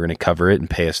 They were going to cover it and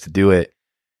pay us to do it.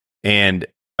 And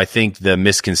I think the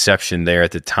misconception there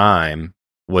at the time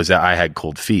was that I had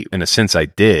cold feet. In a sense, I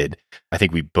did. I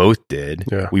think we both did.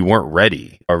 Yeah. We weren't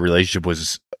ready. Our relationship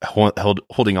was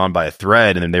holding on by a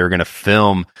thread, and then they were going to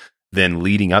film then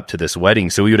leading up to this wedding.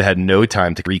 So we would have had no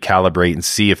time to recalibrate and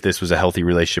see if this was a healthy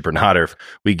relationship or not, or if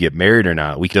we get married or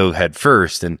not. We go head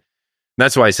first. And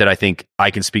that's why I said, I think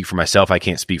I can speak for myself. I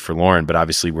can't speak for Lauren, but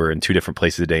obviously we're in two different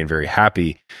places today and very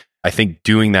happy. I think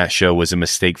doing that show was a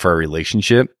mistake for our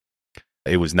relationship.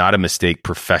 It was not a mistake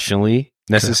professionally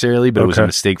necessarily, but it was a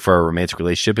mistake for our romantic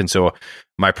relationship. And so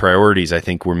my priorities, I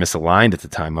think, were misaligned at the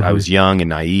time. I was young and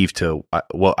naive to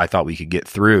what I thought we could get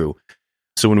through.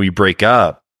 So when we break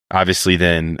up, obviously,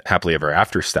 then Happily Ever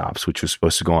After stops, which was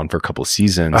supposed to go on for a couple of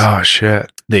seasons. Oh, shit.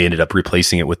 They ended up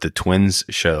replacing it with the Twins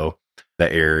show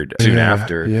that aired soon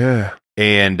after. Yeah.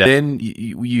 And then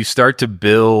you start to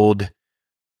build,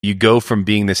 you go from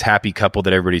being this happy couple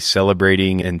that everybody's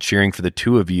celebrating and cheering for the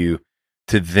two of you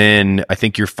to then I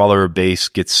think your follower base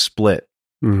gets split.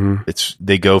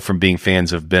 They go from being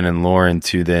fans of Ben and Lauren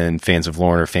to then fans of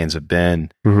Lauren or fans of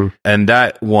Ben. And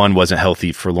that one wasn't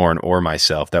healthy for Lauren or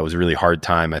myself. That was a really hard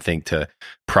time, I think, to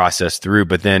process through.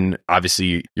 But then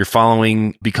obviously your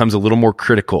following becomes a little more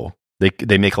critical.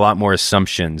 They make a lot more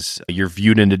assumptions. You're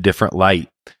viewed in a different light.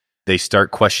 They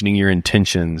start questioning your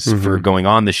intentions for going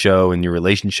on the show and your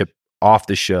relationship off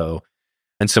the show.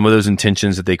 And some of those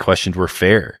intentions that they questioned were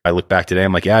fair. I look back today,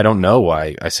 I'm like, yeah, I don't know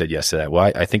why I said yes to that.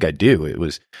 Well, I think I do. It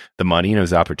was the money and it was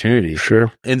the opportunity.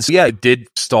 Sure. And so, yeah, it did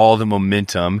stall the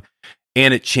momentum,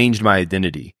 and it changed my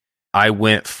identity. I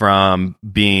went from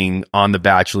being on The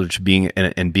Bachelor to being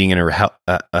in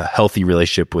a healthy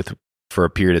relationship for a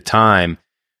period of time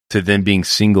to then being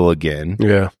single again.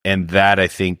 Yeah. And that, I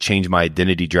think, changed my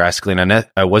identity drastically. And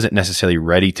I wasn't necessarily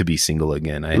ready to be single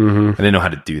again. I didn't know how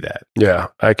to do that. Yeah,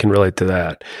 I can relate to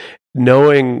that.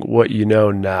 Knowing what you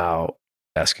know now,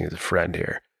 asking as a friend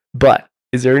here, but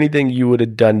is there anything you would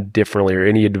have done differently or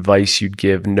any advice you'd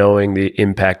give knowing the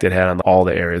impact it had on all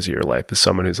the areas of your life as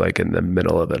someone who's like in the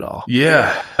middle of it all?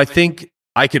 Yeah. I think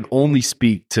I can only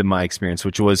speak to my experience,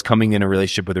 which was coming in a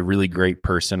relationship with a really great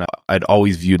person. I'd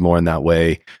always viewed Lauren that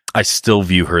way. I still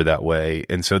view her that way.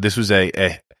 And so this was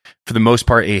for the most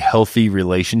part, a healthy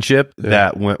relationship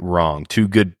that went wrong. Two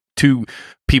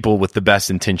people with the best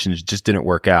intentions just didn't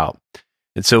work out.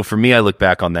 And so for me, I look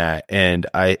back on that and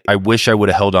I wish I would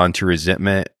have held on to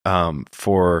resentment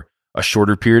for a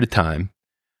shorter period of time.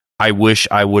 I wish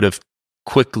I would have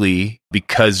quickly,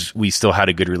 because we still had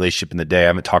a good relationship in the day. I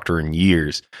haven't talked to her in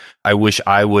years. I wish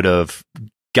I would have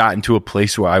gotten to a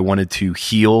place where I wanted to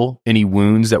heal any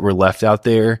wounds that were left out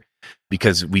there,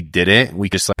 because we didn't. We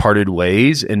just parted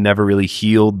ways and never really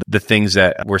healed the things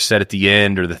that were said at the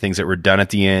end or the things that were done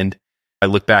at the end. I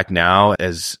look back now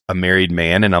as a married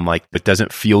man and I'm like, it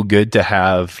doesn't feel good to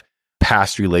have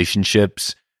past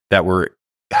relationships that were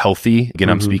healthy. Again,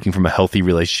 I'm speaking from a healthy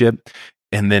relationship,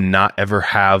 and then not ever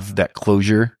have that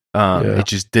closure.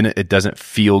 It doesn't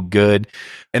feel good.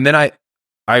 And then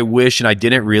I wish, and I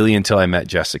didn't really until I met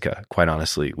Jessica, quite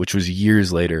honestly, which was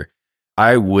years later.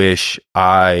 I wish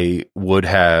I would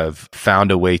have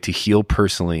found a way to heal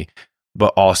personally,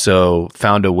 but also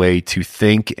found a way to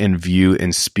think and view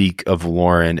and speak of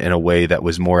Lauren in a way that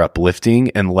was more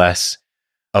uplifting and less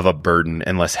of a burden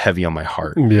and less heavy on my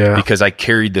heart. Yeah. Because I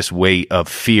carried this weight of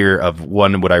fear of,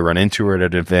 one, would I run into her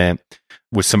at an event?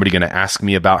 Was somebody going to ask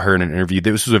me about her in an interview?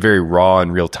 This was a very raw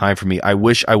and real time for me. I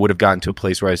wish I would have gotten to a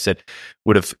place where I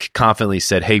would have confidently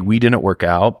said, hey, we didn't work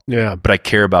out, but I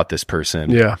care about this person.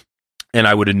 Yeah. And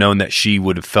I would have known that she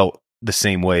would have felt the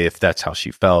same way if that's how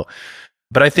she felt.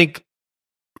 But I think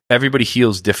everybody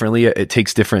heals differently. It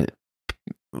takes different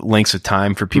lengths of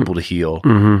time for people to heal,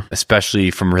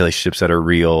 especially from relationships that are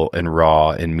real and raw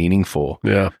and meaningful.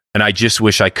 Yeah. And I just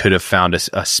wish I could have found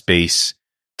a space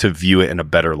to view it in a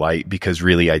better light, because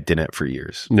really I didn't for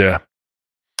years. Yeah.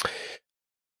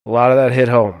 A lot of that hit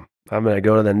home. I'm going to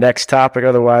go to the next topic.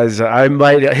 Otherwise, I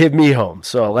might hit me home.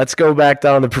 So let's go back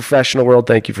down the professional world.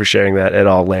 Thank you for sharing that. It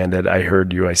all landed. I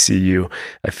heard you. I see you.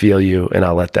 I feel you. And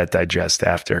I'll let that digest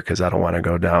after, because I don't want to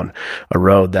go down a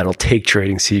road that'll take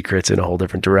Trading Secrets in a whole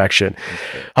different direction.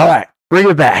 All right. Bring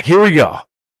it back. Here we go.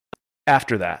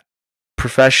 After that,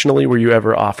 professionally, were you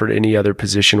ever offered any other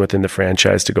position within the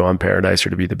franchise to go on Paradise or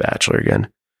to be the Bachelor again?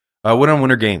 I went on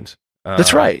Winter Games.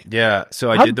 That's right. Yeah. So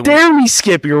I How did dare we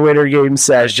skip your Winter Games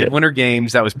session? I did Winter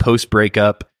Games. That was post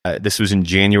breakup. This was in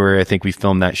January. I think we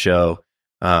filmed that show.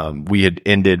 We had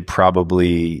ended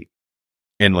probably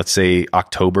in, let's say,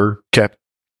 October. Okay.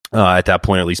 At that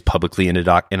point, at least publicly ended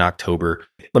in October.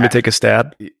 Let me take a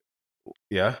stab.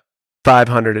 Yeah.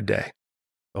 $500 a day.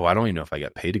 Oh, I don't even know if I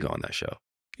got paid to go on that show.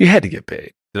 You had to get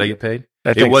paid. Did I get paid?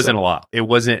 I think it wasn't so. a lot. It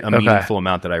wasn't a meaningful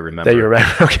amount that I remember. That you're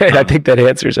right. Okay, I think that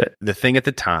answers it. The thing at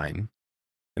the time,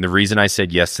 and the reason I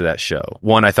said yes to that show,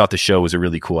 one, I thought the show was a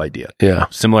really cool idea. Yeah.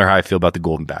 Similar how I feel about the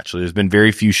Golden Bachelor. There's been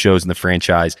very few shows in the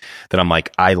franchise that I'm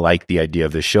like, I like the idea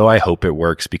of this show. I hope it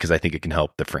works because I think it can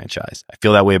help the franchise. I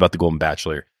feel that way about the Golden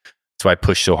Bachelor. So I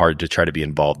pushed so hard to try to be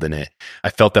involved in it. I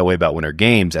felt that way about Winter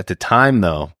Games. At the time,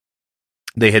 though,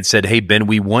 they had said, hey, Ben,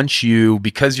 we want you,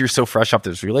 because you're so fresh off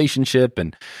this relationship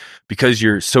and because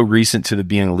you're so recent to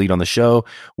being a lead on the show,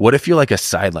 what if you're like a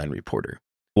sideline reporter?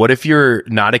 What if you're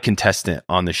not a contestant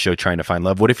on the show trying to find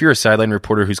love? What if you're a sideline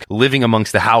reporter who's living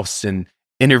amongst the house and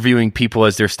interviewing people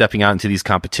as they're stepping out into these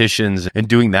competitions and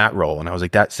doing that role? And I was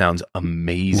like, that sounds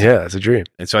amazing. Yeah, it's a dream.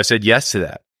 And so I said yes to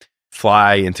that.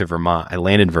 Fly into Vermont. I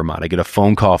land in Vermont. I get a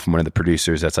phone call from one of the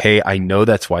producers that's like, hey, I know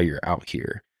that's why you're out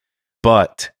here,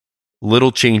 but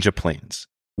little change of plans.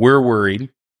 We're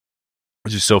worried,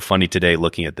 which is so funny today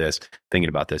looking at this, thinking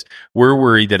about this. We're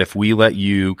worried that if we let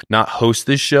you not host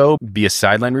this show, be a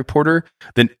sideline reporter,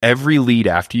 then every lead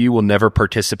after you will never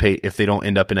participate if they don't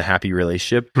end up in a happy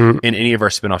relationship in any of our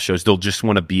spinoff shows. They'll just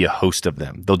want to be a host of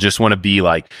them. They'll just want to be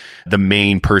like the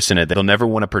main person. They'll never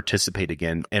want to participate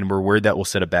again. And we're worried that will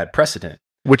set a bad precedent.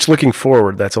 Which, looking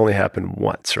forward, that's only happened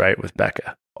once, right? With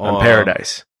Becca on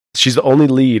Paradise. She's the only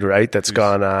lead, right? That's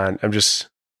gone on. I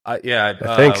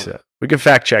think so. We can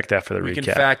fact check that for the recap. We can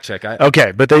fact check.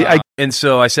 Okay, but and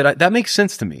so I said that makes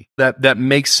sense to me. That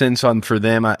makes sense for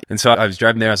them. And so I was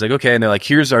driving there. I was like, okay. And they're like,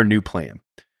 here's our new plan.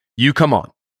 You come on.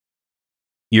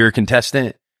 You're a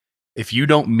contestant. if you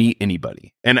don't meet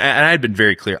anybody, and I had been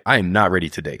very clear, I am not ready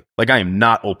to date. Like, I am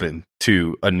not open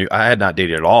to I had not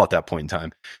dated at all at that point in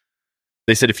time.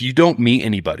 They said, if you don't meet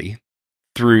anybody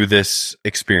through this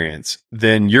experience,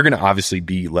 then you're going to obviously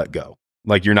be let go.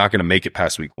 Like, you're not going to make it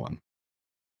past week 1.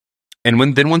 And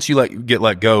once you get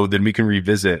let go, then we can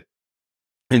revisit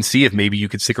and see if maybe you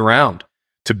could stick around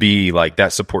to be like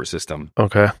that support system.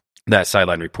 Okay. That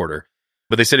sideline reporter.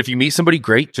 But they said, if you meet somebody,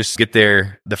 great, just get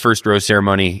there. The first rose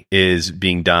ceremony is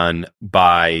being done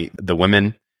by the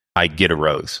women. I get a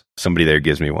rose. Somebody there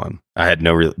gives me one. I had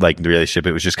no relationship.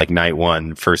 It was just like night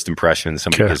 1, first impression.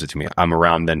 Somebody gives it to me. I'm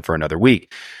around then for another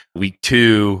week. Week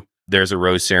 2, there's a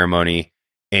rose ceremony.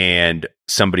 And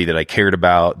somebody that I cared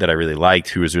about, that I really liked,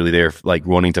 who was really there, like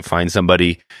wanting to find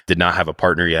somebody, did not have a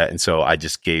partner yet. And so I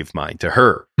just gave mine to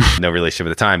her. No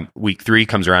relationship at the time. Week 3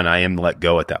 comes around. I am let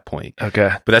go at that point. Okay.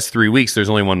 But that's 3 weeks. There's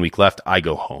only 1 week left. I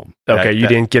go home. Okay. You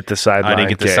didn't get the sideline. I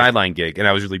didn't get the sideline gig. And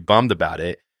I was really bummed about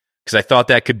it because I thought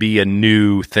that could be a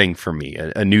new thing for me,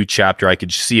 a new chapter. I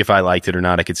could see if I liked it or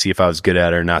not. I could see if I was good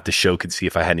at it or not. The show could see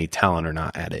if I had any talent or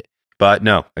not at it. But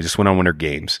no, I just went on Winter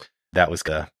Games. That was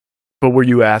But were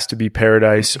you asked to be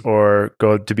Paradise or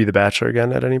go to be the Bachelor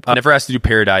again at any point? I never asked to do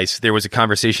Paradise. There was a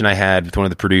conversation I had with one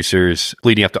of the producers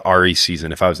leading up to Ari's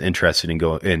season if I was interested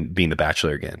in being the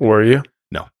Bachelor again. Were you?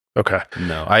 No. Okay.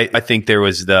 No. I think there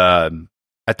was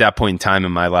at that point in time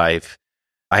in my life,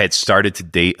 I had started to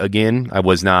date again. I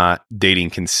was not dating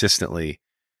consistently.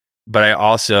 But I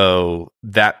also,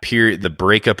 that period, the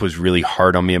breakup was really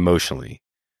hard on me emotionally.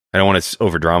 I don't want to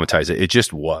over dramatize it. It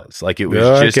just was like, it was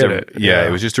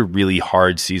it was just a really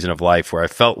hard season of life where I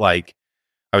felt like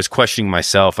I was questioning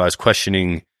myself. I was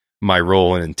questioning my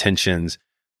role and intentions.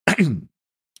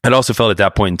 I'd also felt at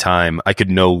that point in time, I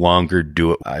could no longer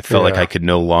do it. I felt like I could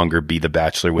no longer be the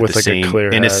Bachelor with the like same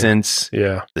innocence,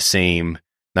 the same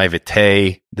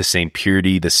naivete, the same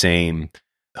purity, the same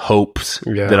hopes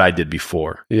that I did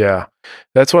before. Yeah.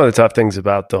 That's one of the tough things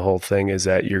about the whole thing is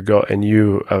that and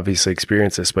you obviously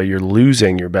experience this, but you're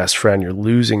losing your best friend, you're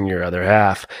losing your other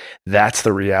half. That's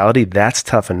the reality. That's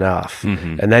tough enough.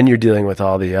 Mm-hmm. And then you're dealing with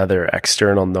all the other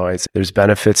external noise. There's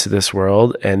benefits to this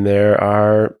world and there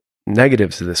are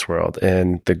negatives to this world,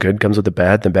 and the good comes with the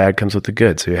bad, and the bad comes with the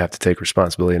good. So you have to take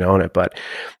responsibility and own it. But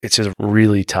it's just a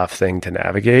really tough thing to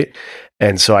navigate.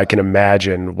 And so I can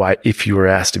imagine why, if you were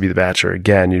asked to be the Bachelor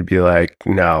again, you'd be like,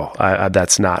 no,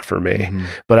 that's not for me. Mm-hmm.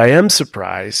 But I am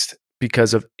surprised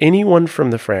because of anyone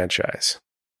from the franchise,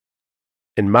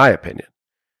 in my opinion,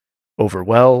 over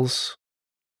Wells,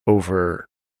 over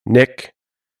Nick.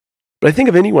 But I think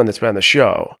of anyone that's been on the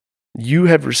show, you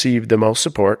have received the most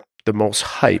support, the most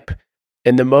hype,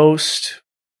 and the most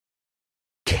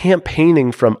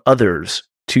campaigning from others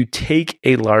to take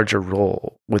a larger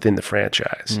role within the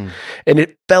franchise. And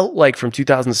it felt like from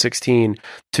 2016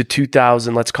 to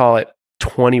 2000, let's call it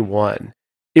 21,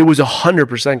 it was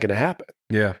 100% going to happen.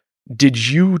 Yeah. Did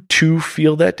you too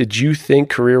feel that? Did you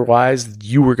think career-wise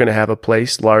you were going to have a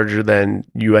place larger than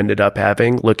you ended up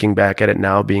having, looking back at it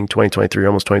now being 2023,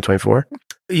 almost 2024?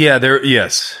 Yeah,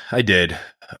 yes, I did.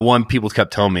 One, people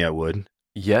kept telling me I would.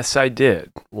 Yes, I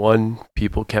did.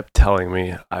 People kept telling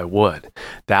me I would.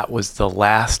 That was the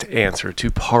last answer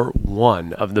to part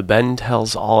 1 of the Ben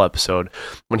Tells All episode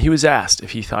when he was asked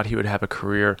if he thought he would have a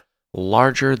career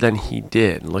larger than he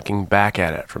did, looking back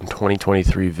at it from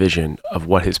 2023 vision of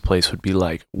what his place would be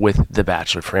like with the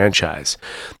Bachelor franchise.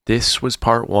 This was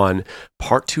part 1.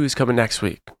 Part 2 is coming next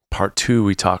week. Part 2,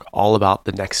 we talk all about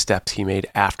the next steps he made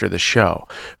after the show,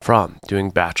 from doing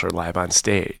Bachelor Live on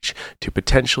stage, to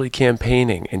potentially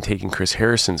campaigning and taking Chris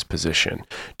Harrison's position,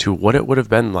 to what it would have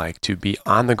been like to be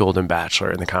on The Golden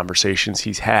Bachelor and the conversations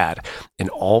he's had, and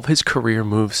all of his career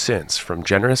moves since, from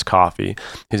Generous Coffee,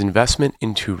 his investment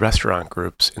into restaurant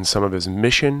groups, and some of his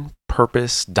mission,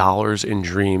 purpose, dollars, and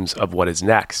dreams of what is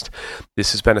next.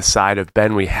 This has been a side of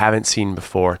Ben we haven't seen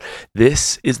before.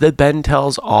 This is the Ben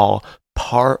Tells All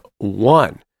Part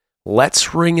 1.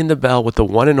 Let's ring in the bell with the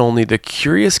one and only, the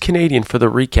Curious Canadian, for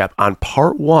the recap on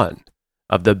Part 1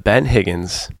 of the Ben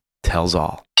Higgins Tells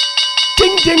All.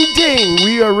 Ding, ding, ding!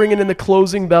 We are ringing in the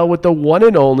closing bell with the one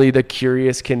and only, the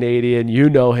Curious Canadian. You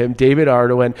know him, David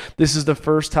Ardoin. This is the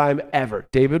first time ever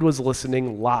David was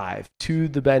listening live to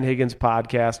the Ben Higgins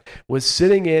podcast, was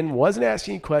sitting in, wasn't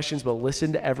asking questions, but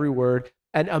listened to every word.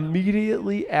 And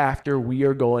immediately after, we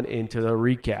are going into the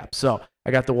recap. So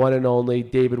I got the one and only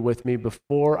David with me.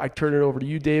 Before I turn it over to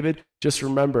you, David, just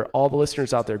remember, all the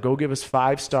listeners out there, go give us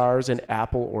 5 stars in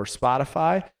Apple or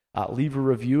Spotify. Leave a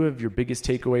review of your biggest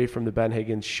takeaway from the Ben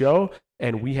Higgins show.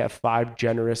 And we have 5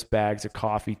 generous bags of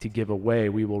coffee to give away.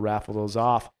 We will raffle those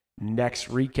off next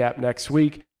recap next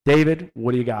week. David,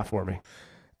 what do you got for me?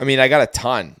 I mean, I got a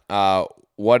ton.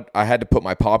 What I had to put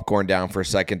my popcorn down for a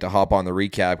second to hop on the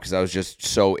recap because I was just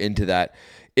so into that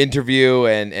interview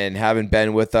and having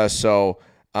Ben with us. So,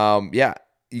 yeah,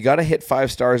 you got to hit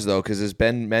 5 stars, though, because as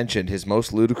Ben mentioned, his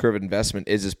most ludicrous investment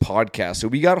is his podcast. So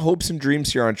we got hopes and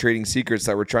dreams here on Trading Secrets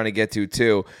that we're trying to get to,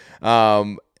 too.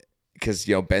 Because,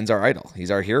 Ben's our idol.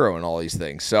 He's our hero in all these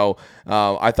things. So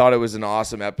I thought it was an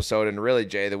awesome episode. And really,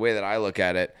 Jay, the way that I look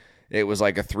at it, it was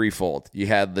like a threefold. You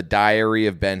had the diary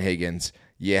of Ben Higgins.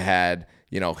 You had,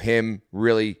 him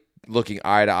really looking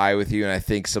eye to eye with you. And I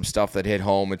think some stuff that hit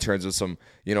home in terms of some,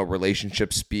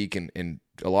 relationship speak and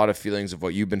a lot of feelings of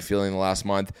what you've been feeling the last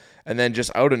month. And then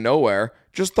just out of nowhere,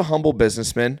 just the humble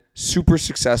businessman, super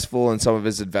successful in some of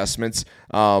his investments.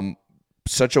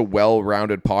 Such a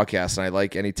well-rounded podcast. And I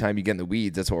like anytime you get in the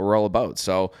weeds, that's what we're all about.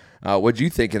 So what do you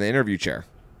think in the interview chair?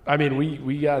 I mean,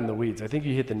 we got in the weeds. I think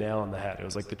you hit the nail on the head. It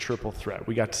was like the triple threat.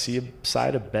 We got to see a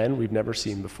side of Ben we've never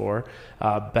seen before.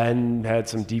 Ben had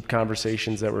some deep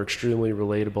conversations that were extremely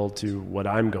relatable to what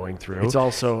I'm going through.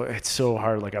 It's so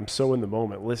hard. Like, I'm so in the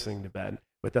moment listening to Ben,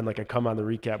 but then like I come on the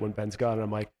recap when Ben's gone and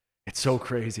I'm like, it's so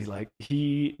crazy. Like,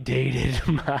 he dated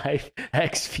my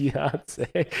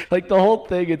ex-fiance. Like, the whole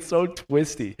thing, it's so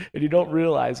twisty and you don't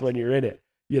realize when you're in it,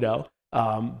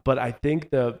 But I think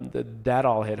that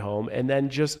all hit home. And then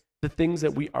just the things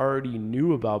that we already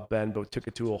knew about Ben, but took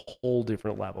it to a whole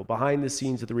different level. Behind the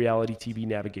scenes of the reality TV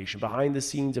navigation, behind the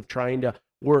scenes of trying to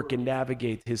work and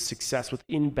navigate his success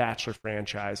within Bachelor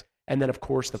franchise. And then, of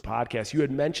course, the podcast. You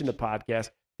had mentioned the podcast,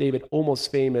 David,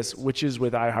 Almost Famous, which is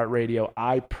with iHeartRadio.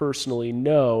 I personally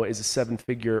know is a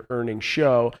 7-figure earning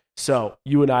show. So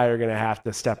you and I are going to have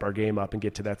to step our game up and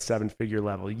get to that 7-figure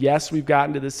level. Yes, we've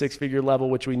gotten to the 6-figure level,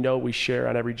 which we know we share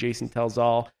on every Jason Tells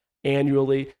All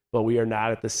annually, but we are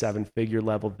not at the 7-figure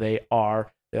level. They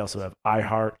are. They also have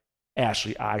iHeart,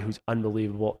 Ashley I, who's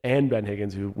unbelievable, and Ben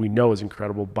Higgins, who we know is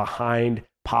incredible, behind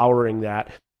powering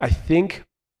that. I think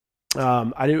we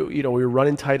were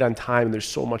running tight on time and there's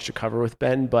so much to cover with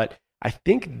Ben, but I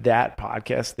think that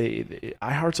podcast,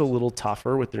 iHeart's a little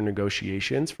tougher with their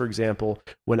negotiations. For example,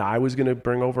 when I was going to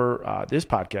bring over this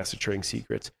podcast to Trading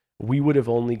Secrets, we would have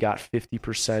only got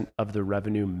 50% of the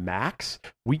revenue max.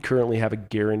 We currently have a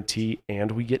guarantee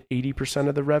and we get 80%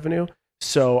 of the revenue.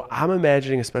 So I'm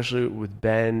imagining, especially with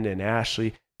Ben and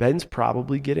Ashley, Ben's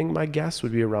probably getting, my guess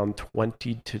would be around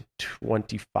 20 to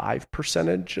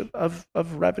 25%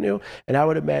 of revenue. And I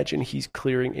would imagine he's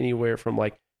clearing anywhere from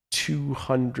like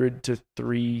 200 to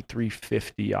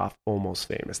 350 off Almost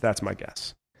Famous. That's my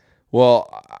guess.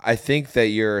 Well, I think that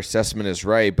your assessment is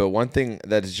right, but one thing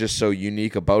that is just so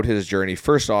unique about his journey,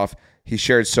 first off, he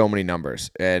shared so many numbers,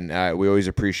 and we always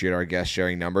appreciate our guests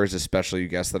sharing numbers, especially you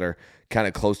guests that are kind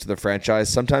of close to the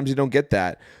franchise. Sometimes you don't get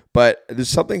that, but there's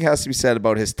something has to be said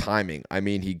about his timing. I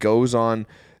mean, he goes on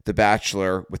The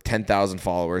Bachelor with 10,000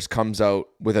 followers, comes out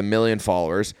with 1 million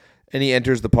followers, and he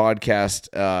enters the podcast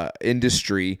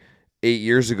industry 8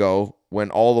 years ago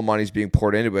when all the money's being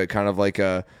poured into it, kind of like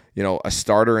a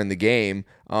starter in the game.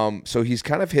 So he's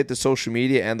kind of hit the social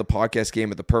media and the podcast game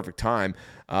at the perfect time,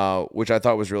 which I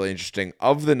thought was really interesting.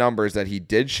 Of the numbers that he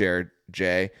did share,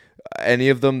 Jay, any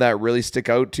of them that really stick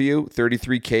out to you?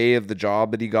 $33K of the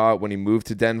job that he got when he moved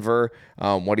to Denver,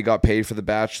 what he got paid for The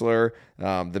Bachelor, the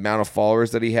amount of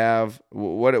followers that he have,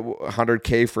 what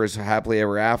 $100K for his Happily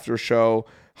Ever After show,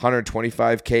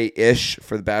 $125K-ish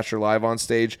for The Bachelor Live on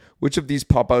Stage. Which of these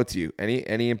pop out to you?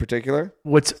 Any in particular?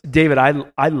 David,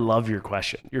 I love your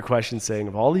question. Your question saying,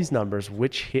 of all these numbers,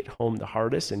 which hit home the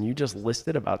hardest? And you just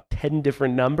listed about 10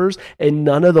 different numbers, and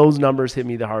none of those numbers hit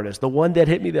me the hardest. The one that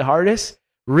hit me the hardest,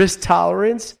 risk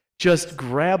tolerance, just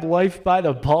grab life by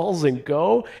the balls and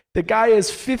go. The guy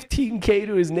has $15K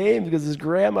to his name because his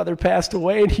grandmother passed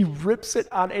away, and he rips it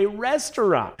on a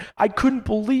restaurant. I couldn't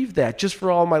believe that. Just for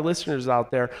all my listeners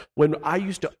out there, when I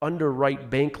used to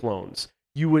underwrite bank loans,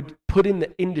 you would put in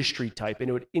the industry type, and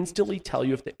it would instantly tell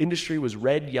you if the industry was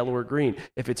red, yellow, or green.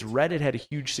 If it's red, it had a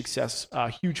huge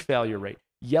huge failure rate.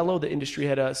 Yellow, the industry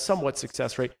had a somewhat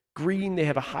success rate. Green, they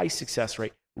have a high success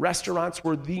rate. Restaurants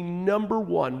were the number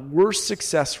one worst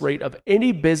success rate of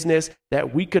any business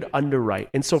that we could underwrite.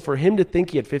 And so for him to think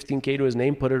he had $15K to his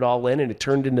name, put it all in, and it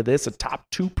turned into this, a top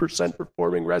 2%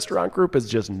 performing restaurant group, is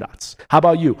just nuts. How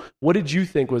about you? What did you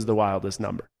think was the wildest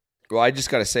number? Well, I just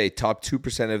got to say, top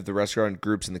 2% of the restaurant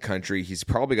groups in the country. He's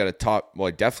probably got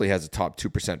he definitely has a top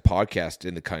 2% podcast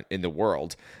in the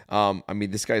world. I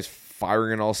mean, this guy's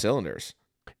firing on all cylinders.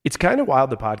 It's kind of wild,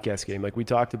 the podcast game. Like we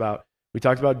talked about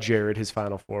Jared, his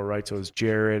final four, right? So it was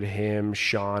Jared, him,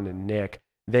 Sean, and Nick.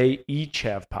 They each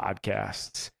have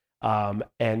podcasts.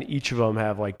 And each of them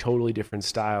have like totally different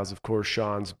styles. Of course,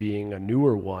 Sean's being a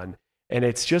newer one. And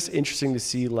it's just interesting to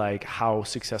see like how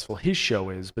successful his show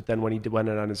is. But then when he went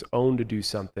on his own to do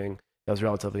something that was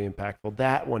relatively impactful,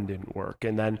 that one didn't work.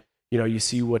 And then, you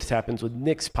see what happens with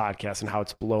Nick's podcast and how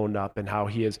it's blown up and how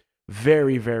he has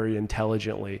very, very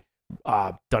intelligently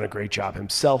done a great job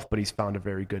himself, but he's found a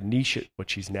very good niche,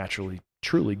 which he's naturally,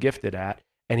 truly gifted at.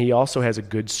 And he also has a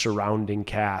good surrounding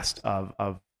cast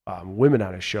of women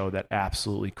on his show that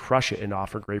absolutely crush it and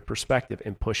offer great perspective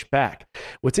and push back.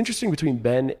 What's interesting between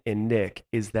Ben and Nick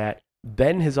is that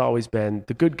Ben has always been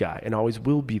the good guy and always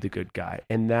will be the good guy.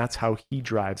 And that's how he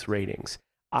drives ratings.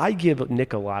 I give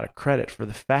Nick a lot of credit for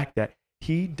the fact that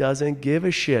he doesn't give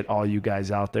a shit, all you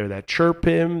guys out there that chirp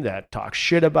him, that talk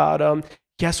shit about him.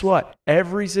 Guess what?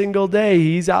 Every single day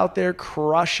he's out there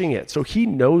crushing it. So he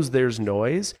knows there's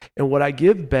noise. And what I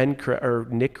give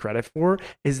Nick credit for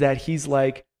is that he's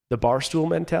like the barstool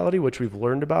mentality, which we've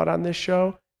learned about on this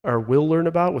show or will learn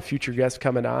about with future guests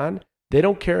coming on. They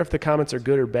don't care if the comments are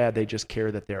good or bad. They just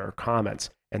care that there are comments.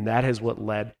 And that is what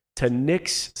led to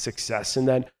Nick's success. And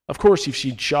then, of course, you've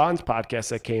seen Sean's podcast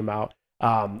that came out.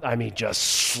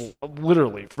 Just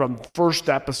literally from first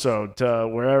episode to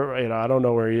wherever, I don't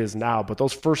know where he is now, but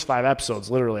those first 5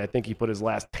 episodes, literally, I think he put his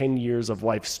last 10 years of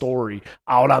life story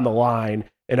out on the line.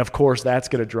 And of course, that's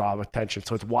going to draw attention.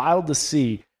 So it's wild to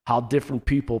see how different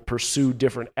people pursue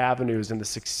different avenues in the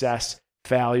success,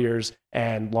 failures,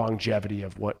 and longevity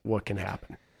of what can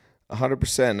happen.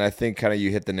 100%. I think kind of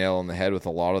you hit the nail on the head with a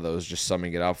lot of those, just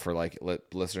summing it up for like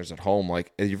listeners at home.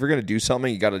 Like if you're going to do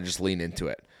something, you got to just lean into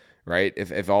it, right?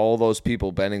 If all those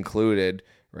people, Ben included,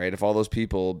 right? If all those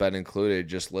people, Ben included,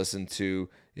 just listened to,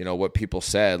 what people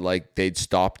said, like they'd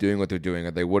stop doing what they're doing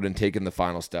or they wouldn't take in the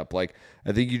final step. Like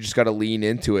I think you just got to lean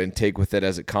into it and take with it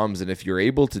as it comes. And if you're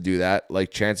able to do that,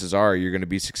 like chances are you're going to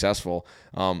be successful,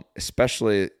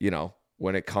 especially,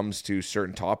 when it comes to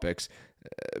certain topics.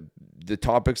 The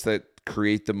topics that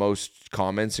create the most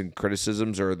comments and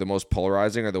criticisms or the most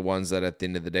polarizing are the ones that at the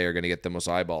end of the day are going to get the most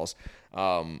eyeballs.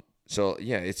 So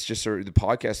yeah, it's just the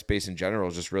podcast space in general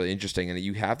is just really interesting, and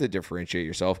you have to differentiate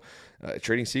yourself.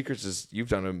 Trading Secrets you've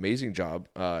done an amazing job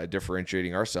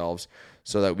differentiating ourselves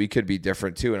so that we could be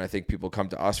different too. And I think people come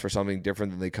to us for something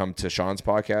different than they come to Sean's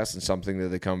podcast, and something that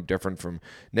they come different from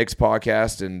Nick's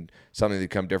podcast, and something that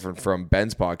come different from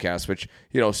Ben's podcast, which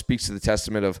speaks to the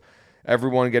testament of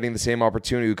everyone getting the same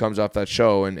opportunity who comes off that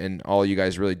show, and all you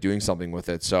guys really doing something with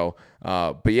it. So,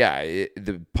 but yeah,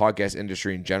 the podcast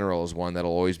industry in general is one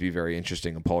that'll always be very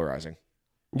interesting and polarizing.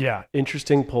 Yeah,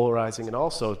 interesting, polarizing, and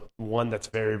also one that's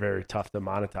very, very tough to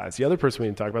monetize. The other person we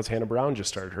didn't talk about is Hannah Brown. Just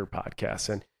started her podcast,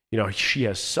 and she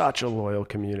has such a loyal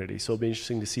community. So it'll be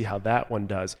interesting to see how that one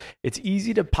does. It's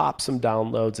easy to pop some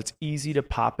downloads. It's easy to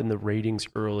pop in the ratings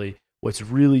early. What's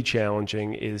really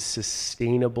challenging is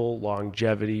sustainable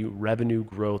longevity, revenue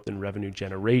growth, and revenue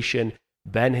generation.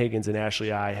 Ben Higgins and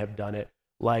Ashley I have done it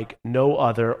like no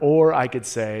other, or I could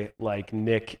say like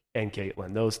Nick and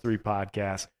Caitlin. Those 3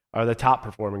 podcasts are the top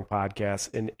performing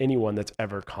podcasts in anyone that's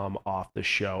ever come off the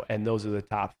show. And those are the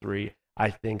top 3 I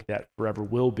think that forever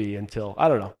will be until, I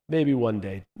don't know, maybe one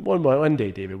day. One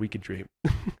day, David, we could dream.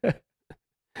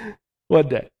 One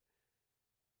day.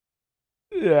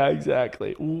 Yeah,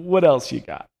 exactly. What else you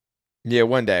got? Yeah,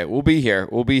 one day. We'll be here.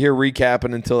 We'll be here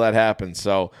recapping until that happens.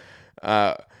 So,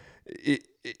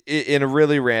 in a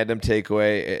really random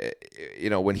takeaway,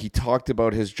 when he talked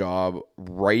about his job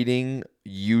writing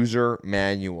user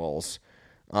manuals,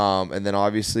 and then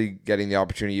obviously getting the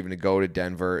opportunity even to go to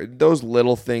Denver, those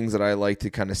little things that I like to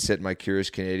kind of sit in my Curious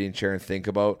Canadian chair and think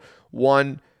about.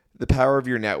 One, the power of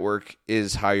your network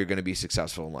is how you're going to be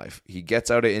successful in life. He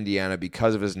gets out of Indiana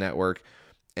because of his network.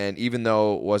 And even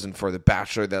though it wasn't for the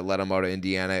Bachelor that let him out of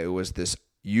Indiana, it was this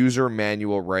user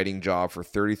manual writing job for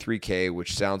 $33K,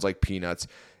 which sounds like peanuts.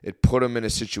 It put him in a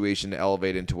situation to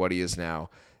elevate into what he is now.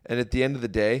 And at the end of the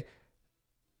day,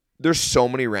 there's so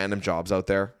many random jobs out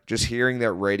there. Just hearing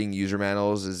that writing user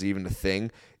manuals is even a thing.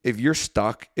 If you're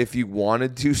stuck, if you want to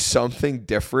do something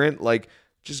different, like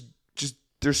just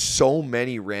there's so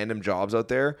many random jobs out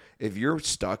there. If you're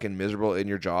stuck and miserable in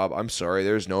your job, I'm sorry,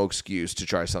 there's no excuse to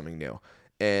try something new.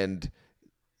 And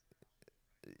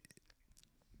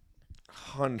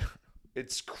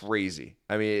it's crazy.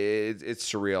 I mean,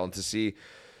 it's surreal. And to see,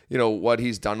 what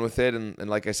he's done with it. And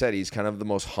like I said, he's kind of the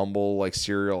most humble, like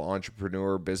serial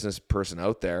entrepreneur business person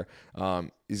out there.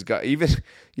 He's got even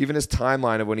his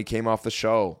timeline of when he came off the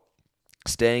show,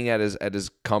 staying at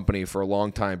his company for a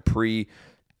long time,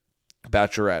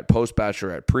 pre-Bachelorette,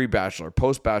 post-Bachelorette, pre-Bachelor,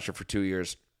 post-Bachelor for 2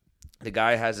 years. The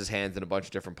guy has his hands in a bunch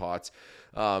of different pots.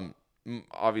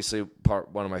 obviously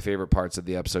one of my favorite parts of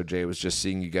the episode, Jay, was just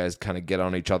seeing you guys kind of get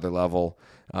on each other level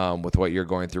with what you're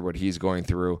going through, what he's going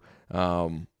through.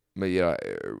 But yeah,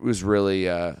 it was really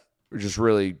just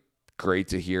really great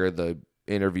to hear the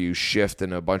interview shift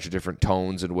in a bunch of different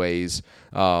tones and ways.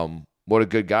 What a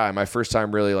good guy. My first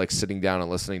time really like sitting down and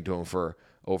listening to him for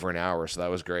over an hour. So that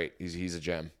was great. He's a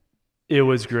gem. It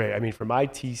was great. I mean, from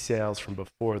IT sales from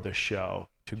before the show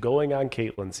to going on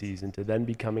Caitlin's season to then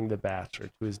becoming the Bachelor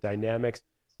to his dynamics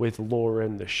with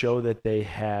Lauren, the show that they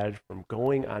had, from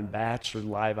going on Bachelor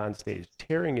live on stage,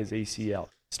 tearing his ACL,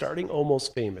 starting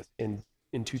Almost Famous in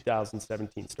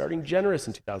 2017, starting Generous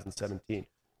in 2017,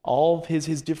 all of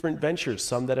his different ventures,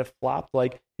 some that have flopped,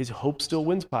 like his Hope Still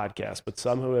Wins podcast, but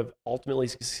some who have ultimately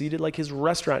succeeded, like his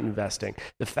restaurant investing.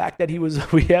 The fact that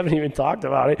we haven't even talked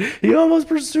about it, he almost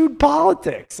pursued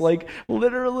politics, like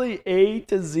literally A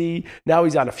to Z. Now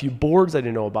he's on a few boards. I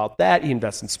didn't know about that. He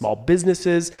invests in small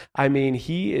businesses. I mean,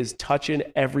 he is touching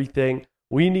everything.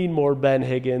 We need more Ben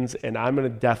Higgins, and I'm going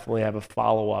to definitely have a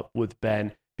follow-up with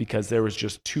Ben because there was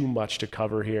just too much to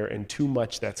cover here and too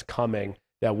much that's coming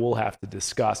that we'll have to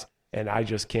discuss, and I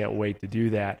just can't wait to do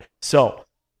that. So,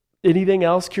 anything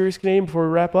else, Curious Canadian, before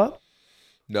we wrap up?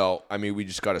 No, I mean, we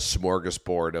just got a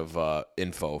smorgasbord of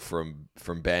info from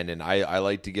Ben, and I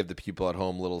like to give the people at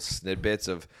home little snippets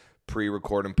of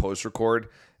pre-record and post-record.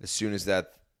 As soon as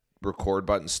that record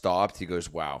button stopped, he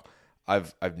goes, wow,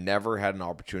 I've never had an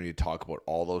opportunity to talk about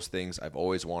all those things. I've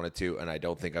always wanted to, and I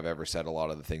don't think I've ever said a lot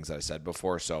of the things that I said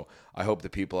before. So I hope the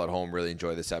people at home really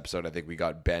enjoy this episode. I think we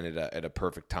got Ben at a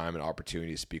perfect time and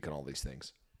opportunity to speak on all these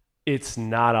things. It's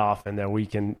not often that we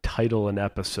can title an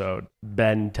episode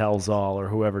Ben Tells All or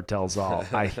Whoever Tells All.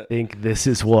 I think this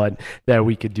is one that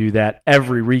we could do that.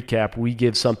 Every recap, we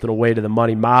give something away to the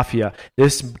Money Mafia.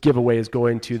 This giveaway is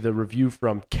going to the review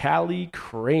from Callie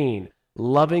Crane.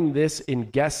 Loving this in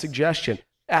guest suggestion.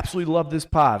 Absolutely love this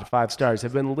pod. 5 stars.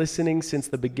 Have been listening since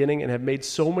the beginning and have made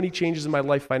so many changes in my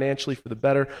life financially for the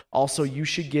better. Also, you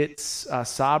should get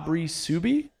Sabri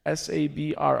Subi,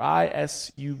 Sabri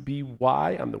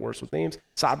Suby. I'm the worst with names.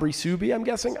 Sabri Subi, I'm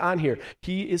guessing, on here.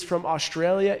 He is from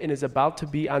Australia and is about to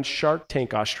be on Shark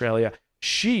Tank Australia.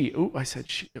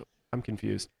 I'm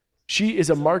confused. She is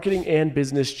a marketing and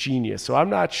business genius. So I'm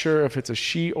not sure if it's a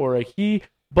she or a he.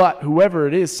 But whoever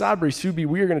it is, Sabri Subi,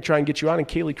 we are going to try and get you on. And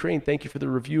Kaylee Crane, thank you for the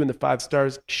review and the 5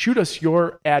 stars. Shoot us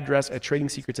your address at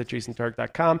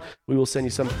tradingsecrets@jasontark.com. We will send you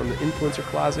something from the influencer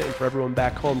closet. And for everyone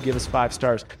back home, give us 5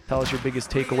 stars. Tell us your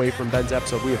biggest takeaway from Ben's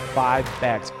episode. We have 5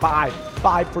 bags, five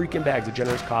freaking bags of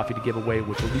Generous Coffee to give away,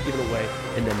 which will be given away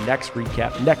in the next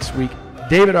recap next week.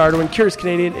 David Ardoin, Curious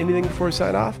Canadian, anything before we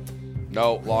sign off?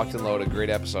 No, locked and loaded. Great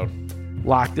episode.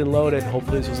 Locked and loaded.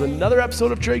 Hopefully this was another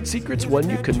episode of Trade Secrets, one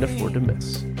you couldn't afford to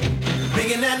miss.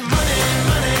 Making that money,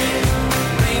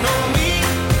 rain on me.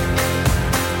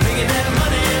 Making that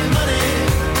money,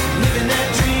 living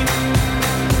that dream.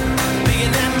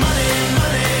 Making that money,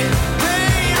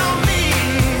 rain on me.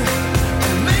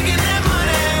 Making that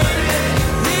money,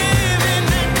 living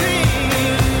that dream.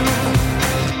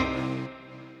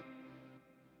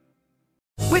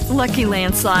 With Lucky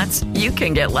Land Slots, you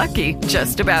can get lucky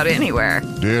just about anywhere.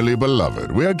 Dearly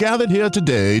beloved, we are gathered here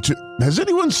today to... Has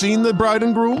anyone seen the bride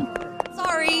and groom?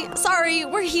 Sorry,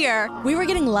 we're here. We were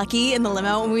getting lucky in the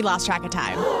limo and we lost track of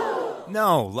time.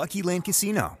 No, Lucky Land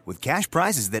Casino, with cash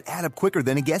prizes that add up quicker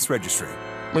than a guest registry.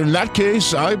 In that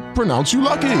case, I pronounce you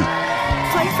lucky.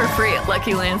 Play for free at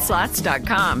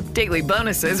LuckyLandSlots.com. Daily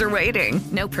bonuses are waiting.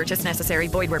 No purchase necessary.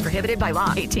 Void where prohibited by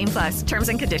law. 18+. Terms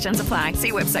and conditions apply.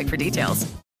 See website for details.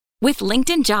 With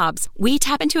LinkedIn Jobs, we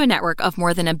tap into a network of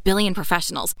more than 1 billion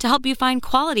professionals to help you find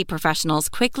quality professionals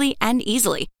quickly and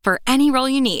easily for any role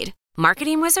you need.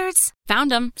 Marketing wizards?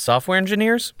 Found them. Software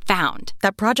engineers? Found.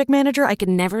 That project manager I could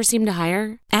never seem to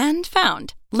hire? And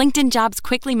found. LinkedIn Jobs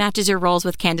quickly matches your roles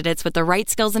with candidates with the right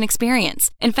skills and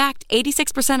experience. In fact,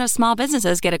 86% of small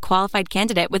businesses get a qualified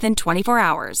candidate within 24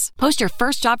 hours. Post your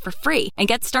first job for free and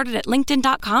get started at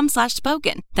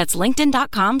linkedin.com/spoken. That's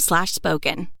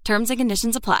linkedin.com/spoken. Terms and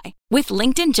conditions apply. With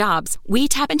LinkedIn Jobs, we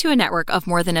tap into a network of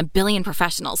more than 1 billion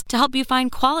professionals to help you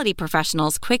find quality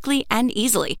professionals quickly and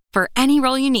easily for any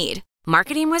role you need.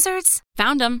 Marketing wizards?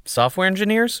 Found them. Software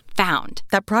engineers? Found.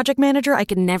 That project manager I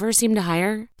could never seem to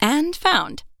hire? And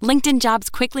found. LinkedIn Jobs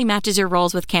quickly matches your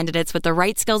roles with candidates with the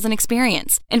right skills and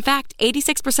experience. In fact,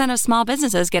 86% of small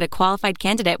businesses get a qualified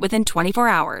candidate within 24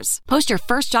 hours. Post your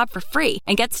first job for free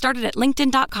and get started at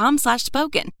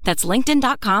linkedin.com/spoken. That's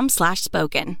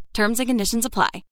linkedin.com/spoken. Terms and conditions apply.